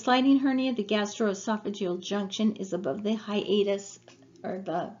 In the sliding hernia, the gastroesophageal junction is above the hiatus, or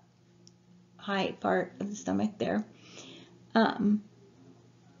the high part of the stomach there.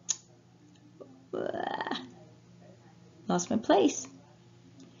 Lost my place.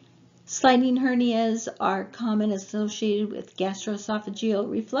 Sliding hernias are common associated with gastroesophageal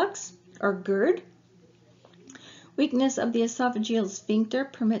reflux or GERD. Weakness of the esophageal sphincter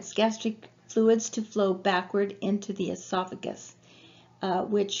permits gastric fluids to flow backward into the esophagus,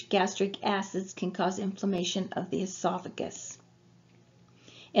 which gastric acids can cause inflammation of the esophagus.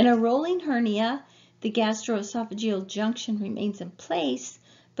 In a rolling hernia, the gastroesophageal junction remains in place,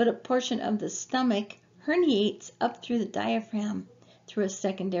 but a portion of the stomach herniates up through the diaphragm through a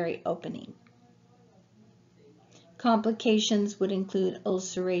secondary opening. Complications would include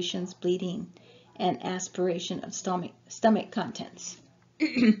ulcerations, bleeding, and aspiration of stomach contents.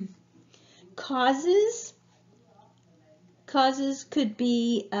 Causes could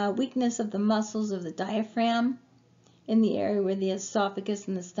be weakness of the muscles of the diaphragm in the area where the esophagus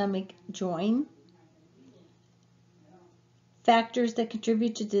and the stomach join. Factors that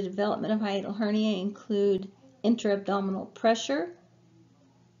contribute to the development of hiatal hernia include intra-abdominal pressure,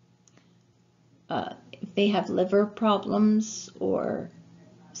 if they have liver problems or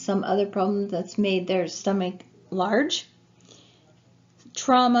some other problem that's made their stomach large,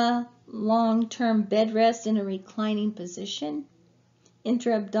 trauma, long-term bed rest in a reclining position,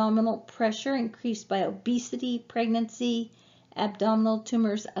 intra-abdominal pressure increased by obesity, pregnancy, abdominal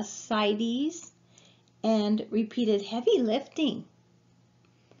tumors, ascites, and repeated heavy lifting.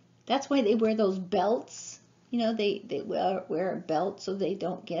 That's why they wear those belts. You know, they wear a belt so they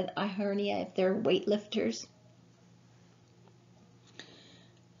don't get a hernia if they're weightlifters.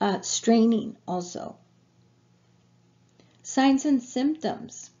 Straining also. Signs and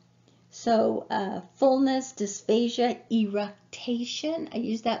symptoms. So fullness, dysphagia, eructation. I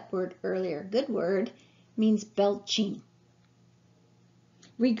used that word earlier. Good word. Means belching.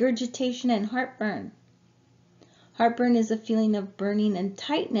 Regurgitation and heartburn. Heartburn is a feeling of burning and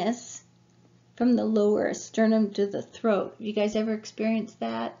tightness from the lower sternum to the throat. Have you guys ever experienced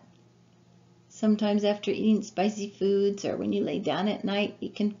that? Sometimes after eating spicy foods or when you lay down at night, you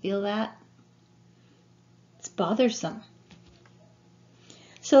can feel that. It's bothersome.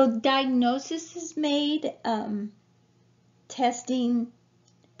 So diagnosis is made, testing,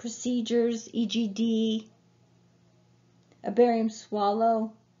 procedures, EGD, a barium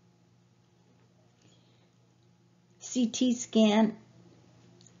swallow, CT scan.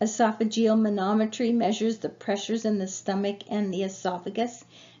 Esophageal manometry measures the pressures in the stomach and the esophagus.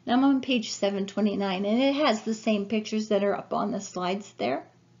 Now I'm on page 729, and it has the same pictures that are up on the slides there.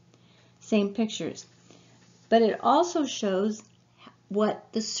 Same pictures. But it also shows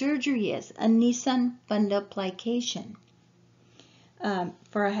what the surgery is, a Nissen fundoplication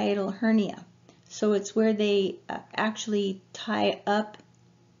for a hiatal hernia. So it's where they actually tie up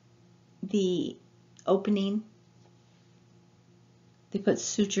the opening. They put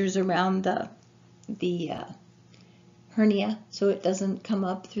sutures around the hernia so it doesn't come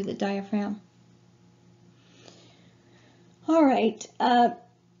up through the diaphragm. All right.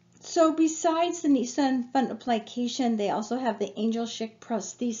 So besides the Nissen fundoplication, they also have the Angelschik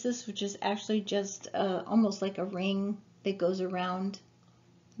prosthesis, which is actually just almost like a ring that goes around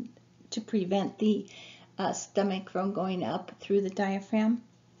to prevent the stomach from going up through the diaphragm.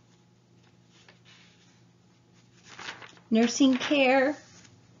 Nursing care,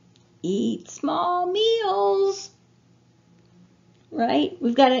 eat small meals. right?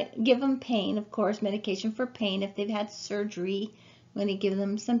 We've got to give them pain, of course, medication for pain. If they've had surgery, we're going to give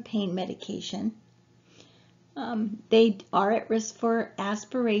them some pain medication. They are at risk for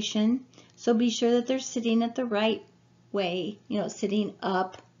aspiration, so be sure that they're sitting at the right way, sitting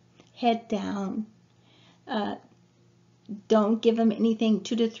up, head down. Don't give them anything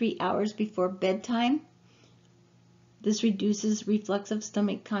 2 to 3 hours before bedtime. This reduces reflux of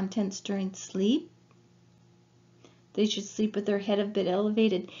stomach contents during sleep. They should sleep with their head a bit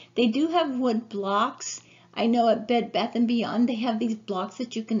elevated. They do have wood blocks. I know at Bed Bath & Beyond they have these blocks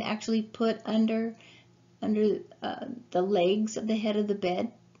that you can actually put under the legs of the head of the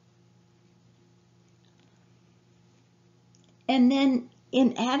bed. And then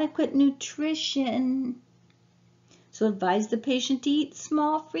inadequate nutrition. So advise the patient to eat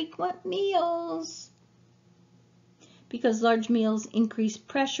small, frequent meals, because large meals increase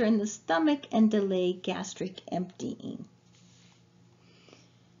pressure in the stomach and delay gastric emptying.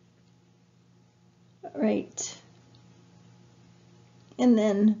 All right. And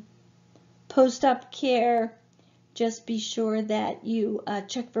then post-op care, just be sure that you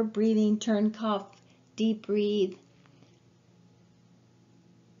check for breathing, turn, cough, deep breathe.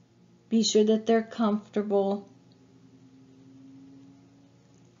 Be sure that they're comfortable,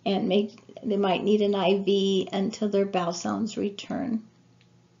 and they might need an IV until their bowel sounds return.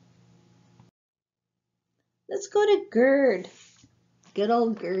 Let's go to GERD. Good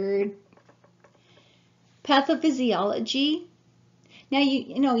old GERD. Pathophysiology. Now,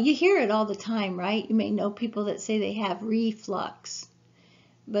 you hear it all the time, right? You may know people that say they have reflux,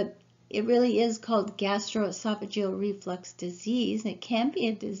 but it really is called gastroesophageal reflux disease. It can be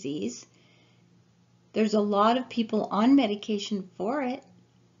a disease. There's a lot of people on medication for it.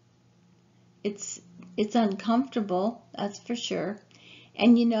 It's uncomfortable, that's for sure.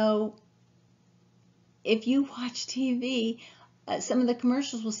 And if you watch TV, some of the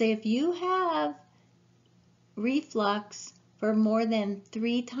commercials will say if you have reflux for more than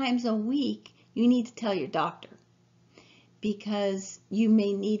 3 times a week, you need to tell your doctor, because you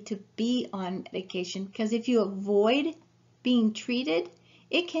may need to be on medication, because if you avoid being treated,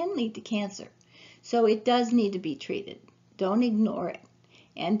 it can lead to cancer. So it does need to be treated. Don't ignore it.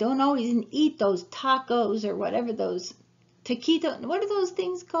 And don't always eat those tacos or whatever, those taquito, what are those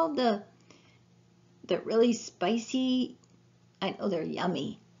things called? They're really spicy. I know they're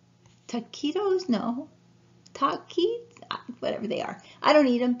yummy. Taquitos? No. Takis? Whatever they are. I don't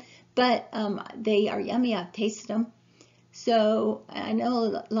eat them, but they are yummy. I've tasted them. So I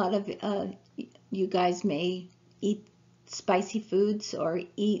know a lot of you guys may eat spicy foods or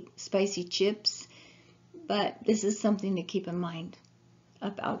eat spicy chips, but this is something to keep in mind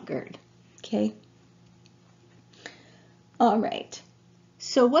about GERD. Okay. All right.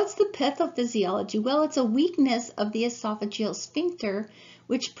 So what's the pathophysiology? Well, it's a weakness of the esophageal sphincter,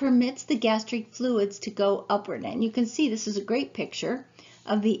 which permits the gastric fluids to go upward. And you can see this is a great picture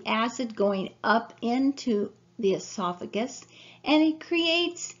of the acid going up into the esophagus, and it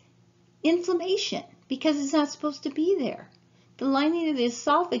creates inflammation because it's not supposed to be there. The lining of the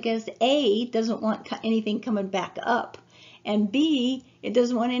esophagus, A, doesn't want anything coming back up, and B, it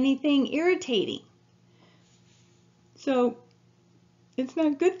doesn't want anything irritating. So it's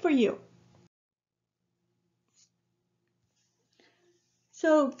not good for you.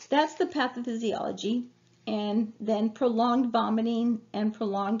 So that's the pathophysiology. And then prolonged vomiting and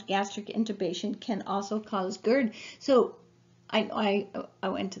prolonged gastric intubation can also cause GERD. So I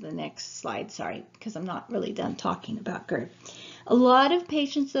went to the next slide, sorry, because I'm not really done talking about GERD. A lot of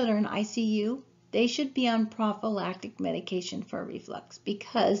patients that are in ICU, they should be on prophylactic medication for reflux,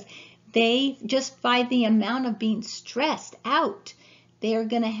 because they, just by the amount of being stressed out, they are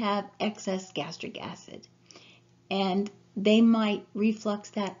going to have excess gastric acid. And they might reflux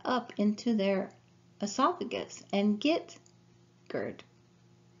that up into their esophagus and get GERD.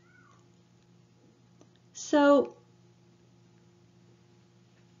 So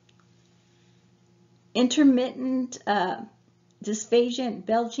intermittent dysphagia and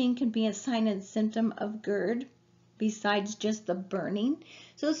belching can be a sign and symptom of GERD, besides just the burning.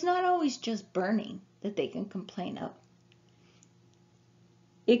 So it's not always just burning that they can complain of.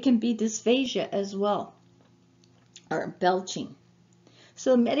 It can be dysphagia as well, or belching.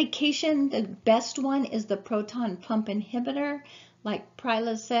 So medication, the best one is the proton pump inhibitor, like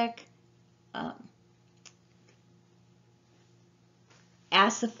Prilosec,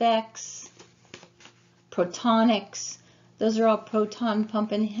 Acifex, Protonix. Those are all proton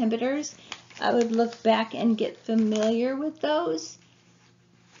pump inhibitors. I would look back and get familiar with those.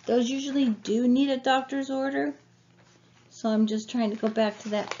 Those usually do need a doctor's order. So I'm just trying to go back to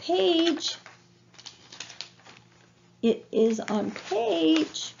that page. It is on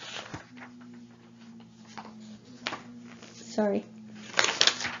page, sorry,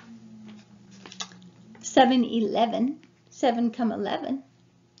 711, 7,11.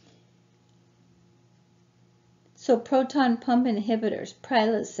 So proton pump inhibitors,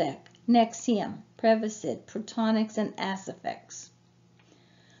 Prilosec, Nexium, Prevacid, Protonix, and Acifex.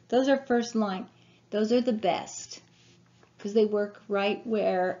 Those are first line. Those are the best because they work right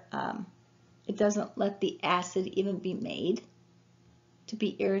where it doesn't let the acid even be made to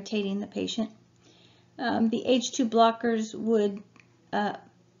be irritating the patient. The H2 blockers would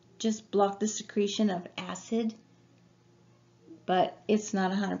just block the secretion of acid, but it's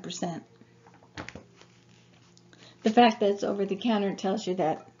not 100%. The fact that it's over the counter tells you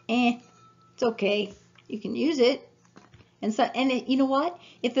that, it's okay. You can use it. And so, you know what?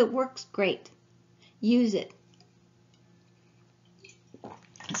 If it works, great. Use it.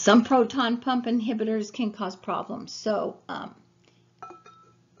 Some proton pump inhibitors can cause problems. So,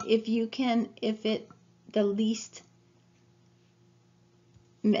 the least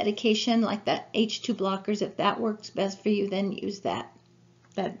medication like that H2 blockers, if that works best for you, then use that.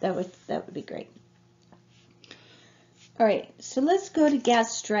 That would be great. All right, so let's go to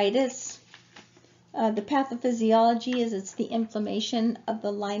gastritis. The pathophysiology is it's the inflammation of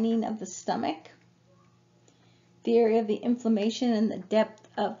the lining of the stomach. The area of the inflammation and the depth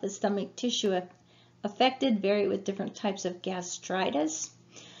of the stomach tissue affected vary with different types of gastritis.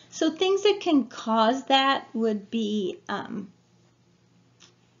 So things that can cause that would be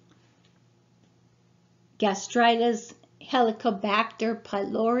gastritis, Helicobacter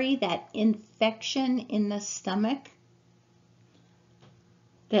pylori, that infection in the stomach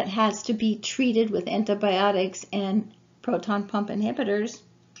that has to be treated with antibiotics and proton pump inhibitors.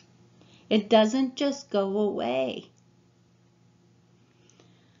 It doesn't just go away.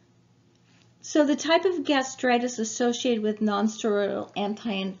 So the type of gastritis associated with nonsteroidal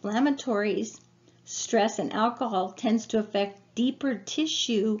anti-inflammatories, stress, and alcohol tends to affect deeper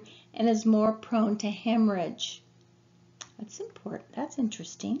tissue and is more prone to hemorrhage. That's important. That's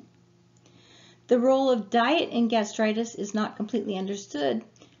interesting. The role of diet in gastritis is not completely understood.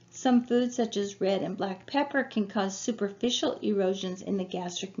 Some foods such as red and black pepper can cause superficial erosions in the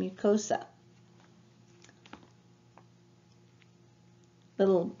gastric mucosa.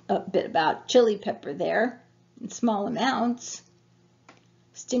 Little bit about chili pepper there. In small amounts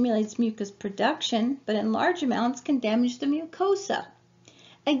stimulates mucus production, but in large amounts can damage the mucosa.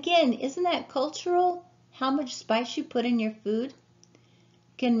 Again, isn't that cultural? How much spice you put in your food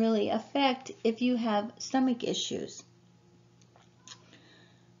can really affect if you have stomach issues.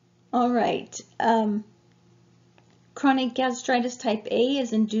 All right, chronic gastritis type A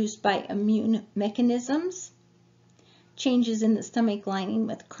is induced by immune mechanisms. Changes in the stomach lining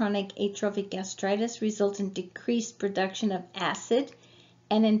with chronic atrophic gastritis result in decreased production of acid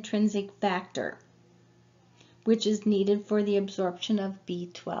and intrinsic factor, which is needed for the absorption of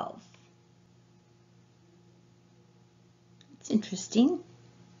B12. It's interesting.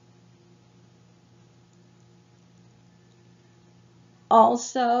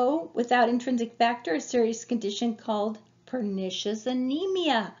 Also, without intrinsic factor, a serious condition called pernicious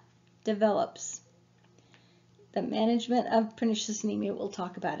anemia develops. The management of pernicious anemia, we'll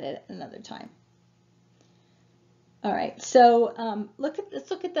talk about it another time. All right, so let's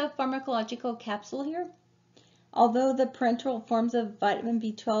look at the pharmacological capsule here. Although the parenteral forms of vitamin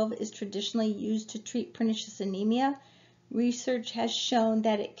B12 is traditionally used to treat pernicious anemia, research has shown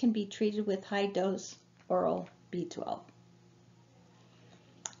that it can be treated with high-dose oral B12.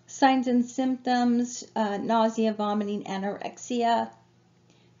 Signs and symptoms, nausea, vomiting, anorexia,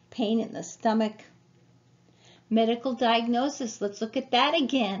 pain in the stomach. Medical diagnosis, let's look at that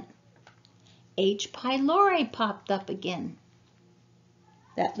again. H. pylori popped up again.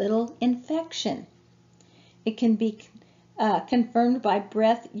 That little infection. It can be confirmed by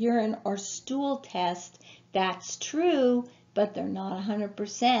breath, urine, or stool test. That's true, but they're not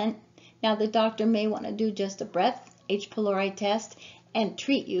 100%. Now the doctor may want to do just a breath H. pylori test and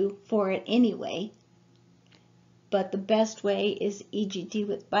treat you for it anyway. But the best way is EGD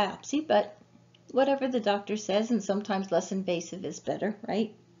with biopsy, but whatever the doctor says, and sometimes less invasive is better,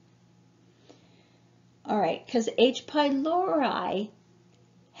 right? All right, because H. pylori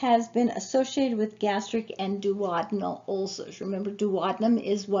has been associated with gastric and duodenal ulcers. Remember, duodenum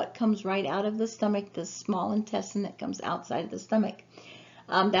is what comes right out of the stomach, the small intestine that comes outside of the stomach.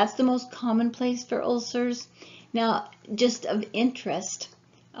 That's the most common place for ulcers. Now, just of interest,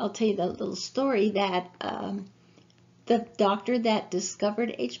 I'll tell you the little story that the doctor that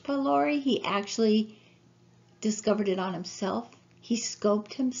discovered H. pylori, he actually discovered it on himself. He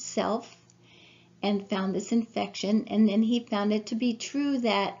scoped himself, and found this infection, and then he found it to be true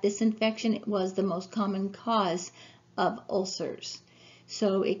that this infection was the most common cause of ulcers.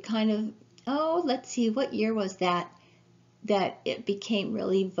 So it kind of, oh, let's see, what year was that it became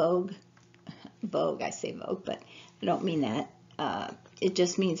really vogue? Vogue, I say vogue, but I don't mean that. It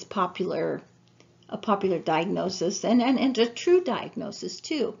just means a popular diagnosis and a true diagnosis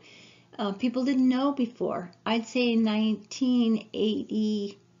too. People didn't know before. I'd say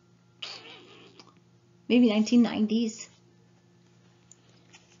 1980, maybe 1990s.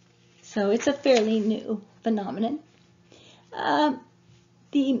 So it's a fairly new phenomenon.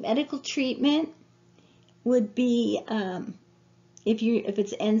 The medical treatment would be, if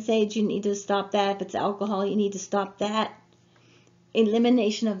it's NSAIDs, you need to stop that. If it's alcohol, you need to stop that.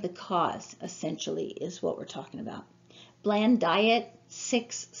 Elimination of the cause, essentially, is what we're talking about. Bland diet,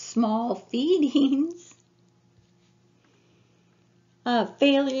 6 small feedings.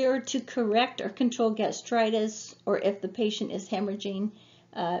 Failure to correct or control gastritis, or if the patient is hemorrhaging,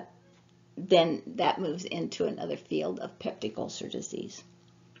 then that moves into another field of peptic ulcer disease.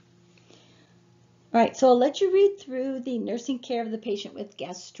 All right, so I'll let you read through the nursing care of the patient with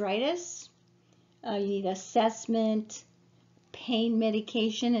gastritis. You need assessment, pain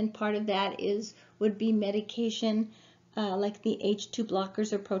medication, and part of that would be medication like the H2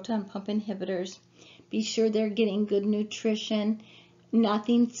 blockers or proton pump inhibitors. Be sure they're getting good nutrition,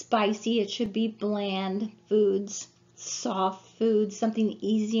 nothing spicy. It should be bland foods, soft foods, something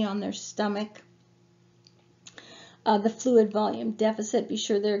easy on their stomach. The fluid volume deficit, be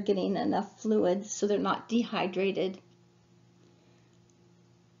sure they're getting enough fluids so they're not dehydrated.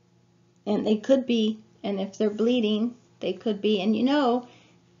 And they could be, and if they're bleeding, they could be, and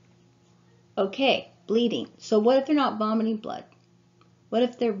okay, bleeding. So what if they're not vomiting blood? What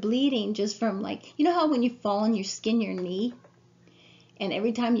if they're bleeding just from, like, you know how when you fall and you skin your knee and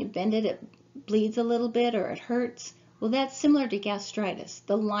every time you bend it, it bleeds a little bit or it hurts? Well, that's similar to gastritis.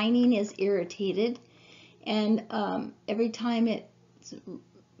 The lining is irritated, and every time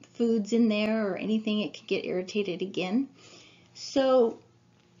food's in there or anything, it can get irritated again. So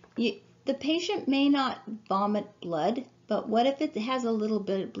the patient may not vomit blood, but what if it has a little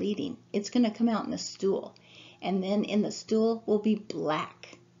bit of bleeding? It's going to come out in the stool, and then in the stool will be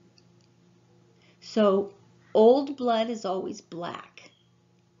black. So old blood is always black.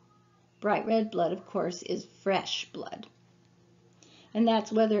 Bright red blood, of course, is fresh blood. And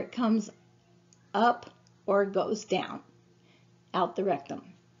that's whether it comes up or goes down, out the rectum.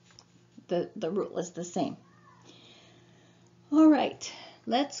 The rule is the same. All right,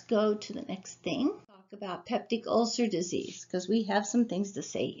 let's go to the next thing. Talk about peptic ulcer disease, because we have some things to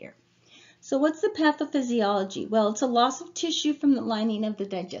say here. So what's the pathophysiology? Well, it's a loss of tissue from the lining of the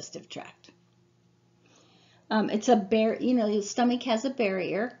digestive tract. It's a your stomach has a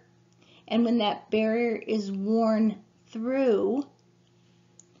barrier, and when that barrier is worn through,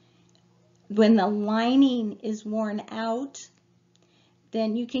 when the lining is worn out,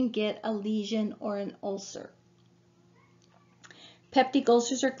 then you can get a lesion or an ulcer. Peptic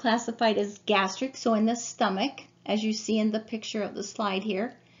ulcers are classified as gastric, so in the stomach, as you see in the picture of the slide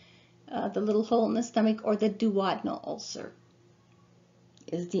here, the little hole in the stomach, or the duodenal ulcer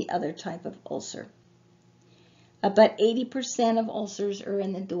is the other type of ulcer. About 80% of ulcers are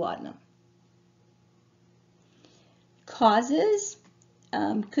in the duodenum. Causes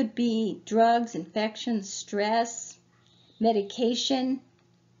could be drugs, infections, stress, medication,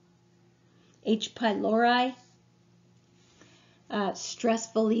 H. pylori,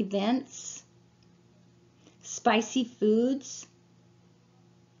 stressful events, spicy foods,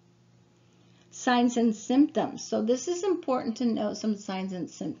 signs and symptoms. So this is important to know some signs and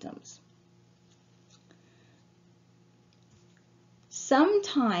symptoms.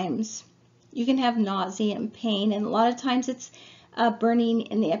 Sometimes you can have nausea and pain, and a lot of times it's burning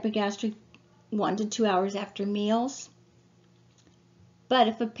in the epigastric 1 to 2 hours after meals. But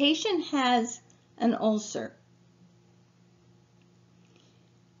if a patient has an ulcer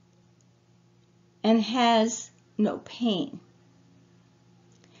and has no pain,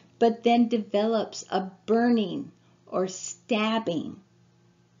 but then develops a burning or stabbing,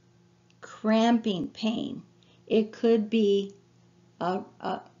 cramping pain, it could be a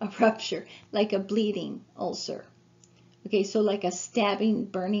rupture, like a bleeding ulcer. Okay, so like a stabbing,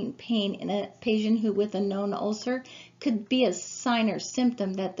 burning pain in a patient who with a known ulcer could be a sign or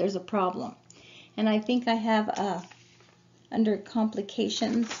symptom that there's a problem. And I think I have under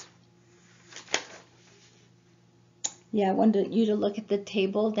complications, yeah, I wanted you to look at the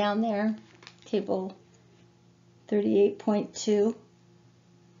table down there, table 38.2.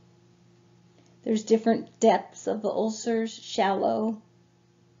 There's different depths of the ulcers, shallow,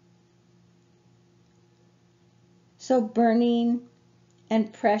 So burning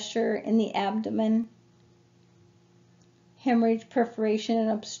and pressure in the abdomen, hemorrhage, perforation, and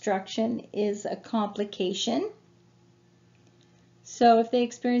obstruction is a complication. So if they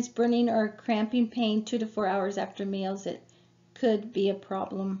experience burning or cramping pain 2 to 4 hours after meals, it could be a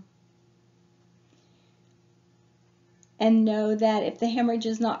problem. And know that if the hemorrhage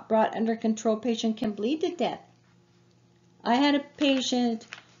is not brought under control, patient can bleed to death. I had a patient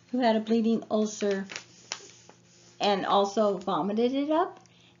who had a bleeding ulcer and also vomited it up,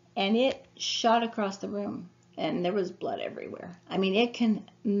 and it shot across the room, and there was blood everywhere. I mean, it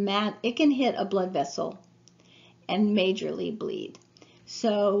can hit a blood vessel and majorly bleed.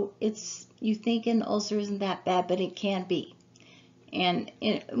 So you think an ulcer isn't that bad, but it can be. And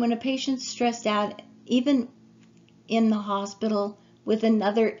when a patient's stressed out, even in the hospital with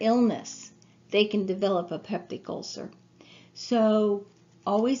another illness, they can develop a peptic ulcer. So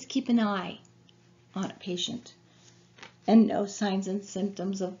always keep an eye on a patient and know signs and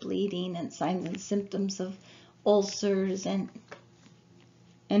symptoms of bleeding and signs and symptoms of ulcers, and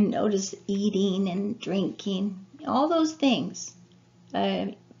notice eating and drinking, all those things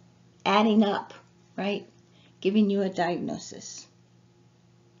adding up, right? Giving you a diagnosis.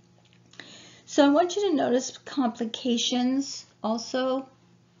 So I want you to notice complications also.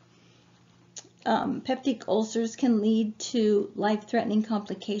 Peptic ulcers can lead to life-threatening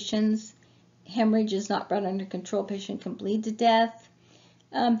complications. Hemorrhage is not brought under control, patient can bleed to death.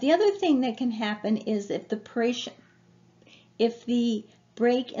 The other thing that can happen is if the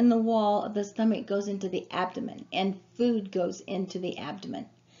break in the wall of the stomach goes into the abdomen and food goes into the abdomen,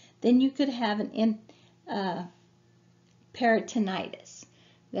 then you could have an peritonitis.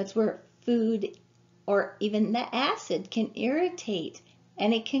 That's where food or even the acid can irritate,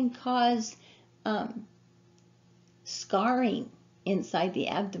 and it can cause scarring inside the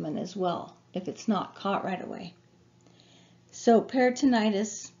abdomen as well if it's not caught right away. So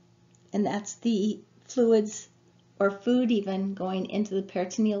peritonitis, and that's the fluids or food even going into the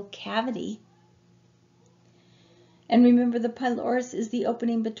peritoneal cavity. And remember, the pylorus is the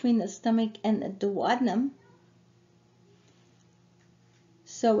opening between the stomach and the duodenum.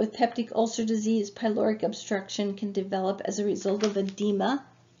 So with peptic ulcer disease, pyloric obstruction can develop as a result of edema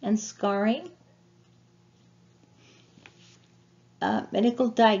and scarring. Medical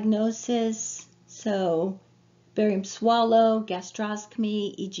diagnosis, so barium swallow,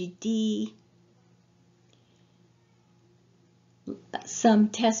 gastroscopy, EGD. Some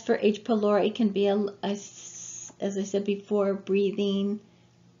tests for H. pylori can be, as I said before, breathing,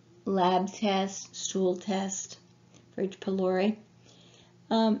 lab test, stool test for H. pylori.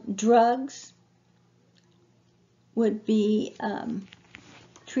 Drugs would be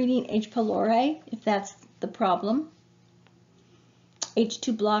treating H. pylori if that's the problem.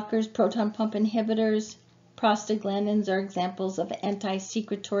 H2 blockers, proton pump inhibitors, prostaglandins are examples of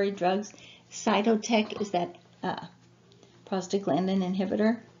anti-secretory drugs. Cytotec is that prostaglandin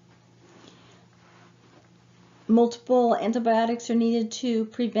inhibitor. Multiple antibiotics are needed to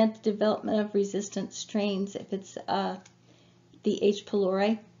prevent the development of resistant strains if it's the H.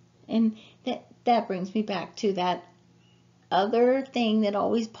 pylori. And that brings me back to that other thing that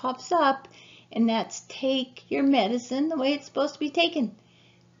always pops up, and that's take your medicine the way it's supposed to be taken.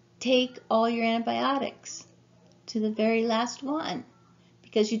 Take all your antibiotics to the very last one,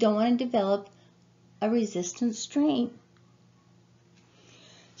 because you don't want to develop a resistant strain.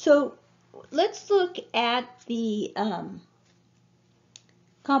 So let's look at the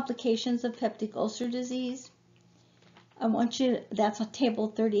complications of peptic ulcer disease. I want you, that's on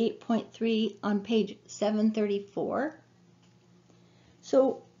table 38.3 on page 734.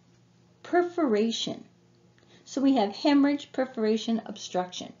 So perforation. So we have hemorrhage, perforation,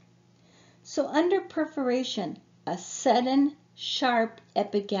 obstruction. So under perforation, a sudden, sharp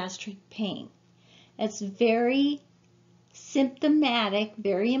epigastric pain. It's very symptomatic,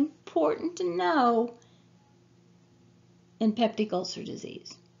 very important to know in peptic ulcer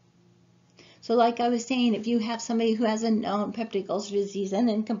disease. So like I was saying, if you have somebody who has a known peptic ulcer disease and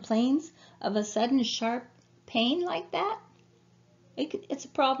then complains of a sudden sharp pain like that, it's a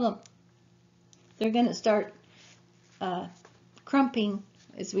problem. They're going to start crumping,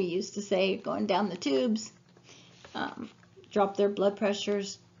 as we used to say, going down the tubes, drop their blood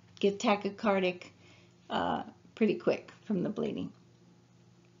pressures, get tachycardic pretty quick from the bleeding.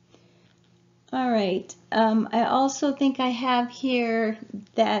 All right, I also think I have here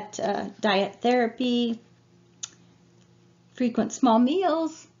that diet therapy, frequent small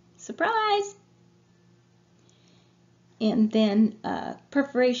meals, surprise, and then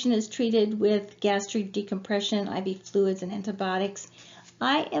perforation is treated with gastric decompression, IV fluids, and antibiotics.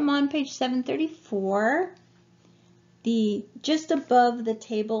 I am on page 734. just above the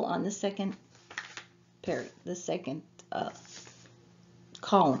table on the second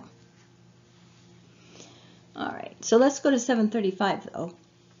column. All right, so let's go to 735 though.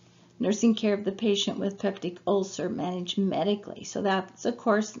 Nursing care of the patient with peptic ulcer managed medically. So that's, of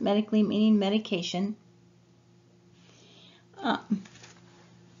course, medically meaning medication.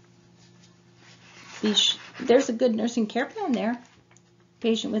 There's a good nursing care plan there.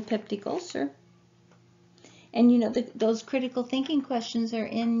 Patient with peptic ulcer. And you know, those critical thinking questions are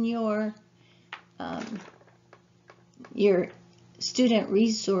in your student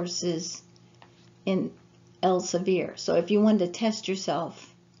resources in Elsevier. So if you wanted to test yourself,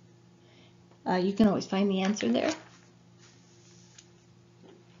 you can always find the answer there.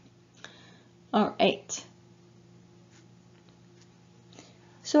 All right.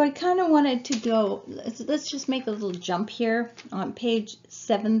 So I kind of wanted to go, let's just make a little jump here on page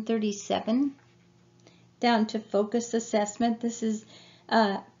 737 down to focus assessment. This is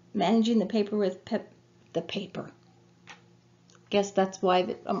managing the paper with the paper. Guess that's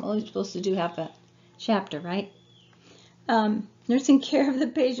why I'm only supposed to do half a chapter, right? Nursing care of the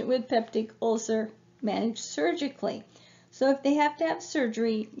patient with peptic ulcer managed surgically. So if they have to have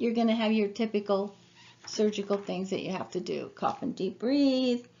surgery, you're going to have your typical surgical things that you have to do. Cough and deep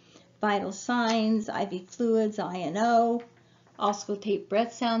breathe, vital signs, IV fluids, I&O, auscultate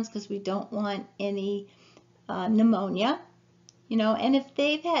breath sounds because we don't want any pneumonia. You know, and if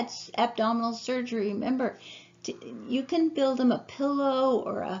they've had abdominal surgery, remember, you can build them a pillow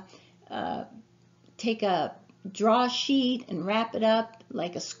or take a draw sheet and wrap it up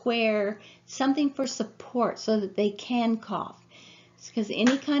like a square, something for support so that they can cough. Because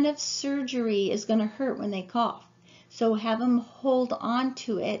any kind of surgery is going to hurt when they cough. So have them hold on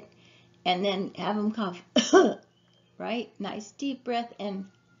to it and then have them cough. Right? Nice deep breath and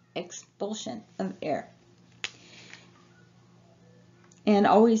expulsion of air. And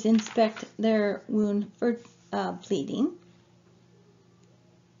always inspect their wound for bleeding.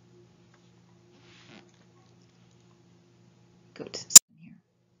 Go to here.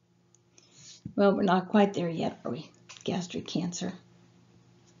 Well, we're not quite there yet, are we? Gastric cancer.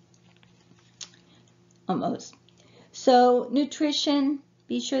 Almost. So nutrition,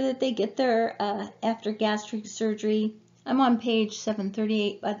 be sure that they get their after gastric surgery. I'm on page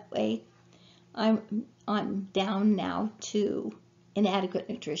 738, by the way. I'm down now to inadequate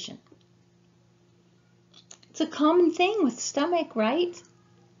nutrition. It's a common thing with stomach, right?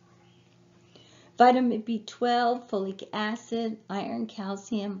 Vitamin B12, folic acid, iron,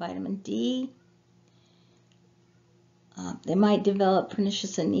 calcium, vitamin D. They might develop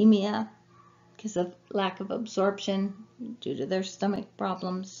pernicious anemia because of lack of absorption due to their stomach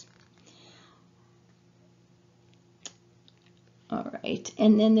problems. All right,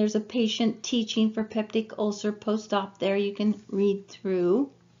 and then there's a patient teaching for peptic ulcer post-op there you can read through.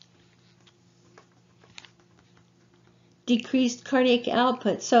 Decreased cardiac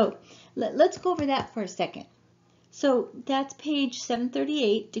output. So let's go over that for a second. So that's page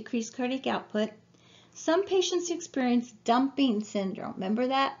 738, decreased cardiac output. Some patients experience dumping syndrome. Remember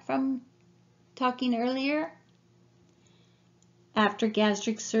that from talking earlier? After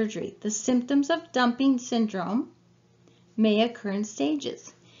gastric surgery, the symptoms of dumping syndrome may occur in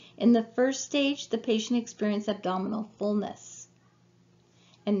stages. In the first stage, the patient experiences abdominal fullness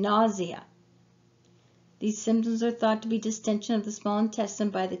and nausea. These symptoms are thought to be distension of the small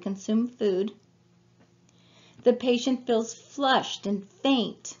intestine by the consumed food. The patient feels flushed and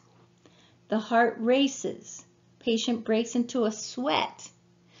faint. The heart races. Patient breaks into a sweat.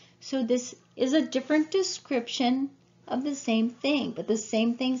 So this is a different description of the same thing, but the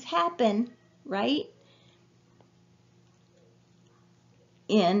same things happen, right?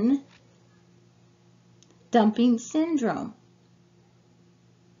 In dumping syndrome.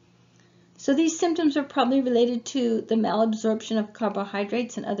 So these symptoms are probably related to the malabsorption of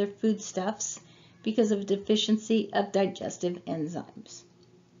carbohydrates and other foodstuffs because of deficiency of digestive enzymes.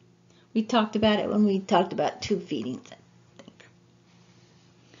 We talked about it when we talked about tube feedings, I think.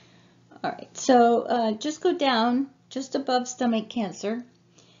 All right, so just go down just above stomach cancer,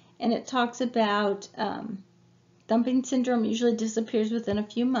 and it talks about dumping syndrome usually disappears within a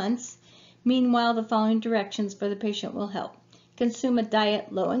few months. Meanwhile, the following directions for the patient will help. Consume a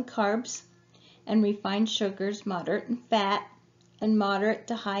diet low in carbs and refined sugars, moderate in fat, and moderate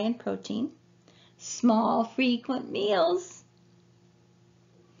to high in protein. Small, frequent meals.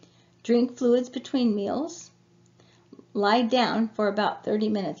 Drink fluids between meals. Lie down for about 30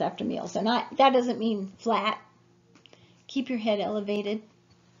 minutes after meals. And that doesn't mean flat. Keep your head elevated.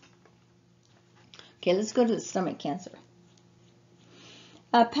 Okay, let's go to the stomach cancer.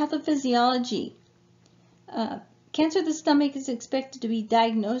 Pathophysiology. Cancer of the stomach is expected to be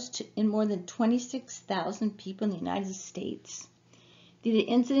diagnosed in more than 26,000 people in the United States. The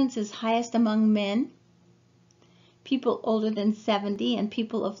incidence is highest among men, people older than 70, and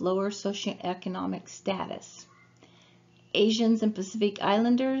people of lower socioeconomic status. Asians and Pacific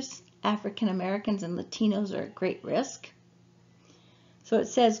Islanders, African Americans, and Latinos are at great risk. So it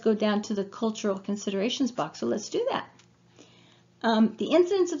says go down to the cultural considerations box, so let's do that. The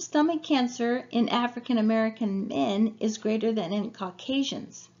incidence of stomach cancer in African American men is greater than in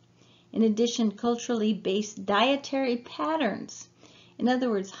Caucasians. In addition, culturally based dietary patterns, in other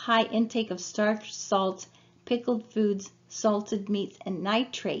words, high intake of starch, salt, pickled foods, salted meats, and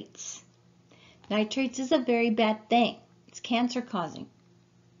nitrates. Nitrates is a very bad thing. It's cancer causing.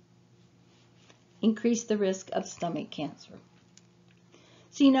 Increase the risk of stomach cancer.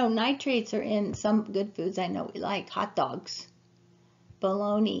 So you know, nitrates are in some good foods I know we like. Hot dogs,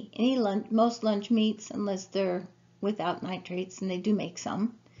 bologna, most lunch meats, unless they're without nitrates, and they do make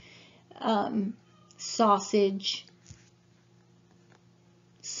some. Sausage,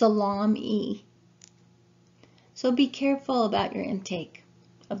 salami. So be careful about your intake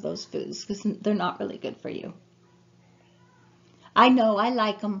of those foods because they're not really good for you. I know, I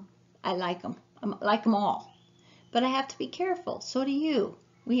like them. I like them. I like them all. But I have to be careful. So do you.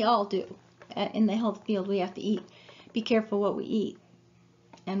 We all do. In the health field, we have to be careful what we eat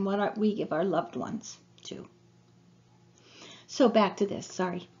and what we give our loved ones to. So back to this,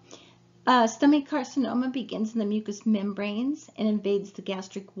 sorry. Stomach carcinoma begins in the mucous membranes and invades the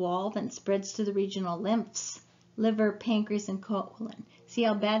gastric wall, then spreads to the regional lymphs, liver, pancreas, and colon. See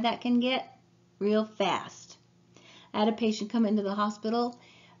how bad that can get? Real fast. I had a patient come into the hospital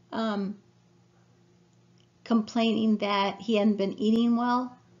complaining that he hadn't been eating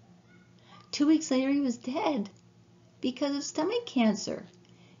well. 2 weeks later, he was dead because of stomach cancer.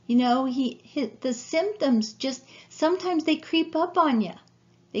 You know, the symptoms just, sometimes they creep up on you.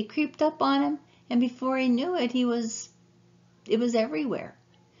 They creeped up on him, and before he knew it, it was everywhere.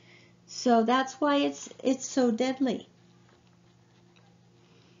 So that's why it's so deadly.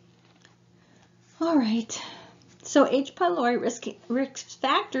 All right. So H. pylori risk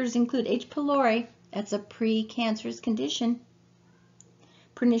factors include H. pylori, that's a precancerous condition,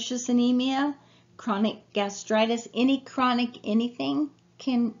 pernicious anemia, chronic gastritis, any chronic anything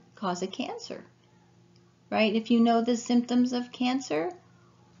can cause a cancer, right? If you know the symptoms of cancer,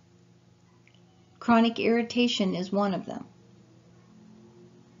 chronic irritation is one of them.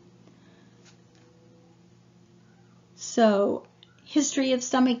 So history of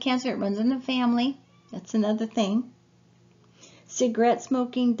stomach cancer, it runs in the family. That's another thing. Cigarette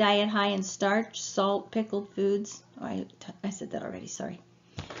smoking, diet high in starch, salt, pickled foods. Oh, I said that already, sorry.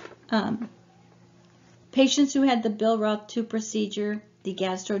 Patients who had the Billroth II procedure, the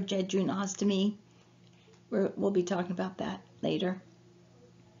gastrojejunostomy, we'll be talking about that later.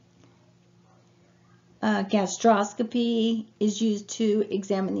 Gastroscopy is used to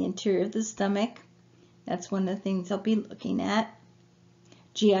examine the interior of the stomach. That's one of the things I'll be looking at.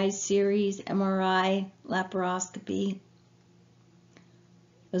 GI series, MRI, laparoscopy.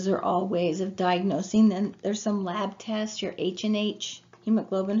 Those are all ways of diagnosing. Then there's some lab tests, your H&H,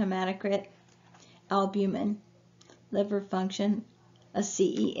 hemoglobin, hematocrit, albumin, liver function, a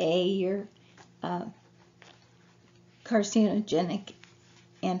CEA, your carcinogenic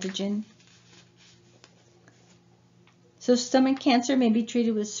antigen. So stomach cancer may be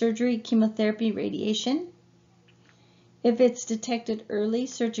treated with surgery, chemotherapy, radiation. If it's detected early,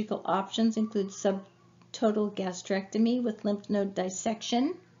 surgical options include subtotal gastrectomy with lymph node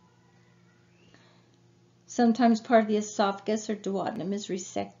dissection. Sometimes part of the esophagus or duodenum is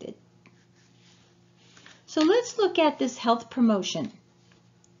resected. So let's look at this health promotion.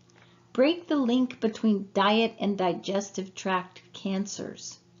 Break the link between diet and digestive tract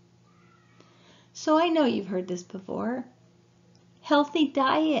cancers. So I know you've heard this before. Healthy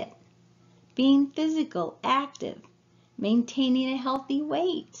diet, being physical, active, maintaining a healthy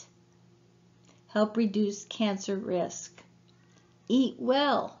weight, help reduce cancer risk. Eat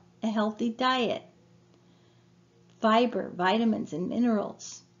well, a healthy diet, fiber, vitamins, and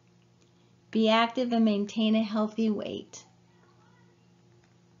minerals. Be active and maintain a healthy weight.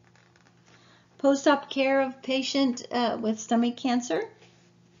 Post-op care of patient with stomach cancer.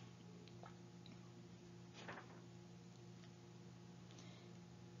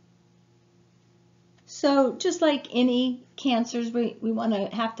 So just like any cancers, we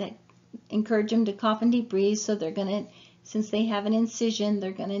have to encourage them to cough and deep breathe. So they're going to, since they have an incision,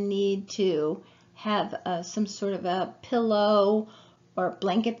 they're going to need to have some sort of a pillow or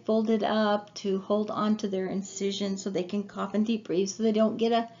blanket folded up to hold on to their incision so they can cough and deep breathe so they don't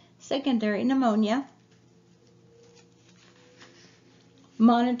get a secondary pneumonia.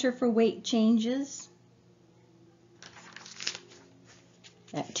 Monitor for weight changes.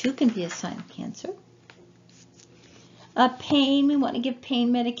 That too can be a sign of cancer. Pain, we want to give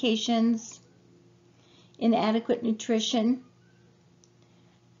pain medications. Inadequate nutrition.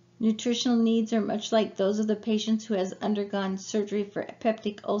 Nutritional needs are much like those of the patient who has undergone surgery for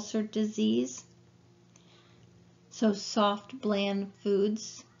peptic ulcer disease. So soft, bland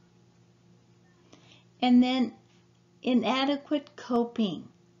foods. And then inadequate coping.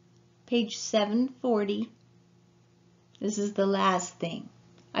 Page 740. This is the last thing.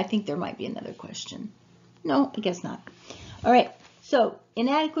 I think there might be another question. No, I guess not. All right, so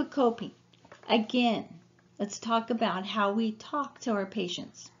inadequate coping. Again, let's talk about how we talk to our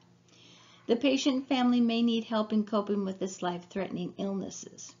patients. The patient and family may need help in coping with this life-threatening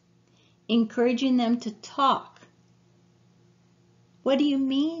illnesses. Encouraging them to talk. What do you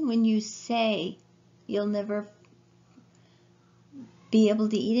mean when you say you'll never be able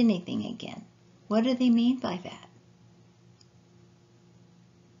to eat anything again? What do they mean by that?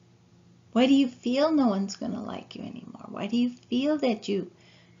 Why do you feel no one's going to like you anymore? Why do you feel that you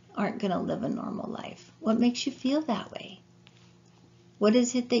aren't going to live a normal life? What makes you feel that way? What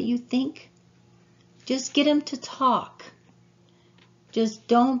is it that you think? Just get them to talk. Just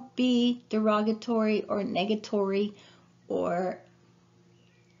don't be derogatory or negatory or,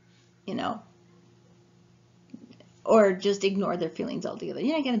 or just ignore their feelings altogether.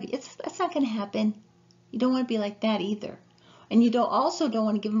 You're not going to be, that's not going to happen. You don't want to be like that either. And you also don't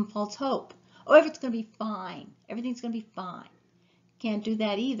want to give them false hope. Oh, everything's going to be fine. Everything's going to be fine. Can't do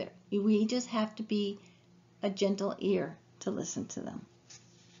that either. We just have to be a gentle ear to listen to them.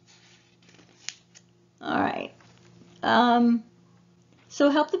 All right. So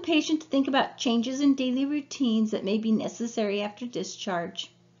help the patient to think about changes in daily routines that may be necessary after discharge.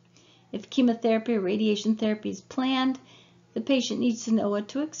 If chemotherapy or radiation therapy is planned, the patient needs to know what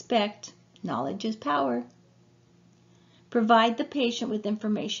to expect. Knowledge is power. Provide the patient with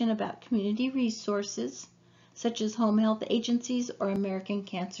information about community resources, such as home health agencies or American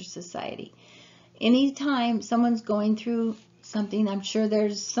Cancer Society. Anytime someone's going through something, I'm sure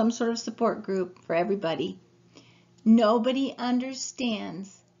there's some sort of support group for everybody. Nobody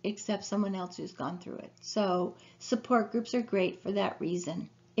understands except someone else who's gone through it. So support groups are great for that reason.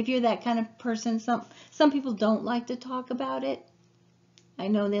 If you're that kind of person, some people don't like to talk about it. I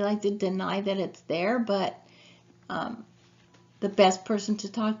know they like to deny that it's there, but the best person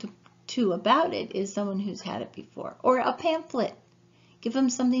to talk to about it is someone who's had it before. Or a pamphlet. Give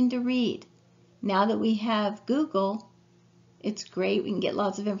them something to read. Now that we have Google, it's great. We can get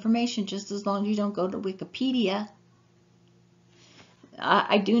lots of information just as long as you don't go to Wikipedia.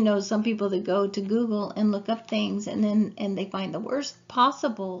 I do know some people that go to Google and look up things and they find the worst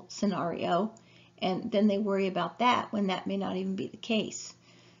possible scenario and then they worry about that when that may not even be the case.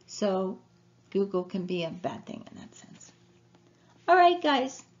 So Google can be a bad thing in that sense. All right,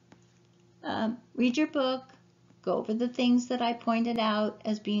 guys, read your book, go over the things that I pointed out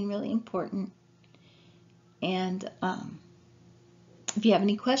as being really important. And if you have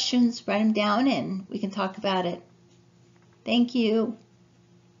any questions, write them down and we can talk about it. Thank you.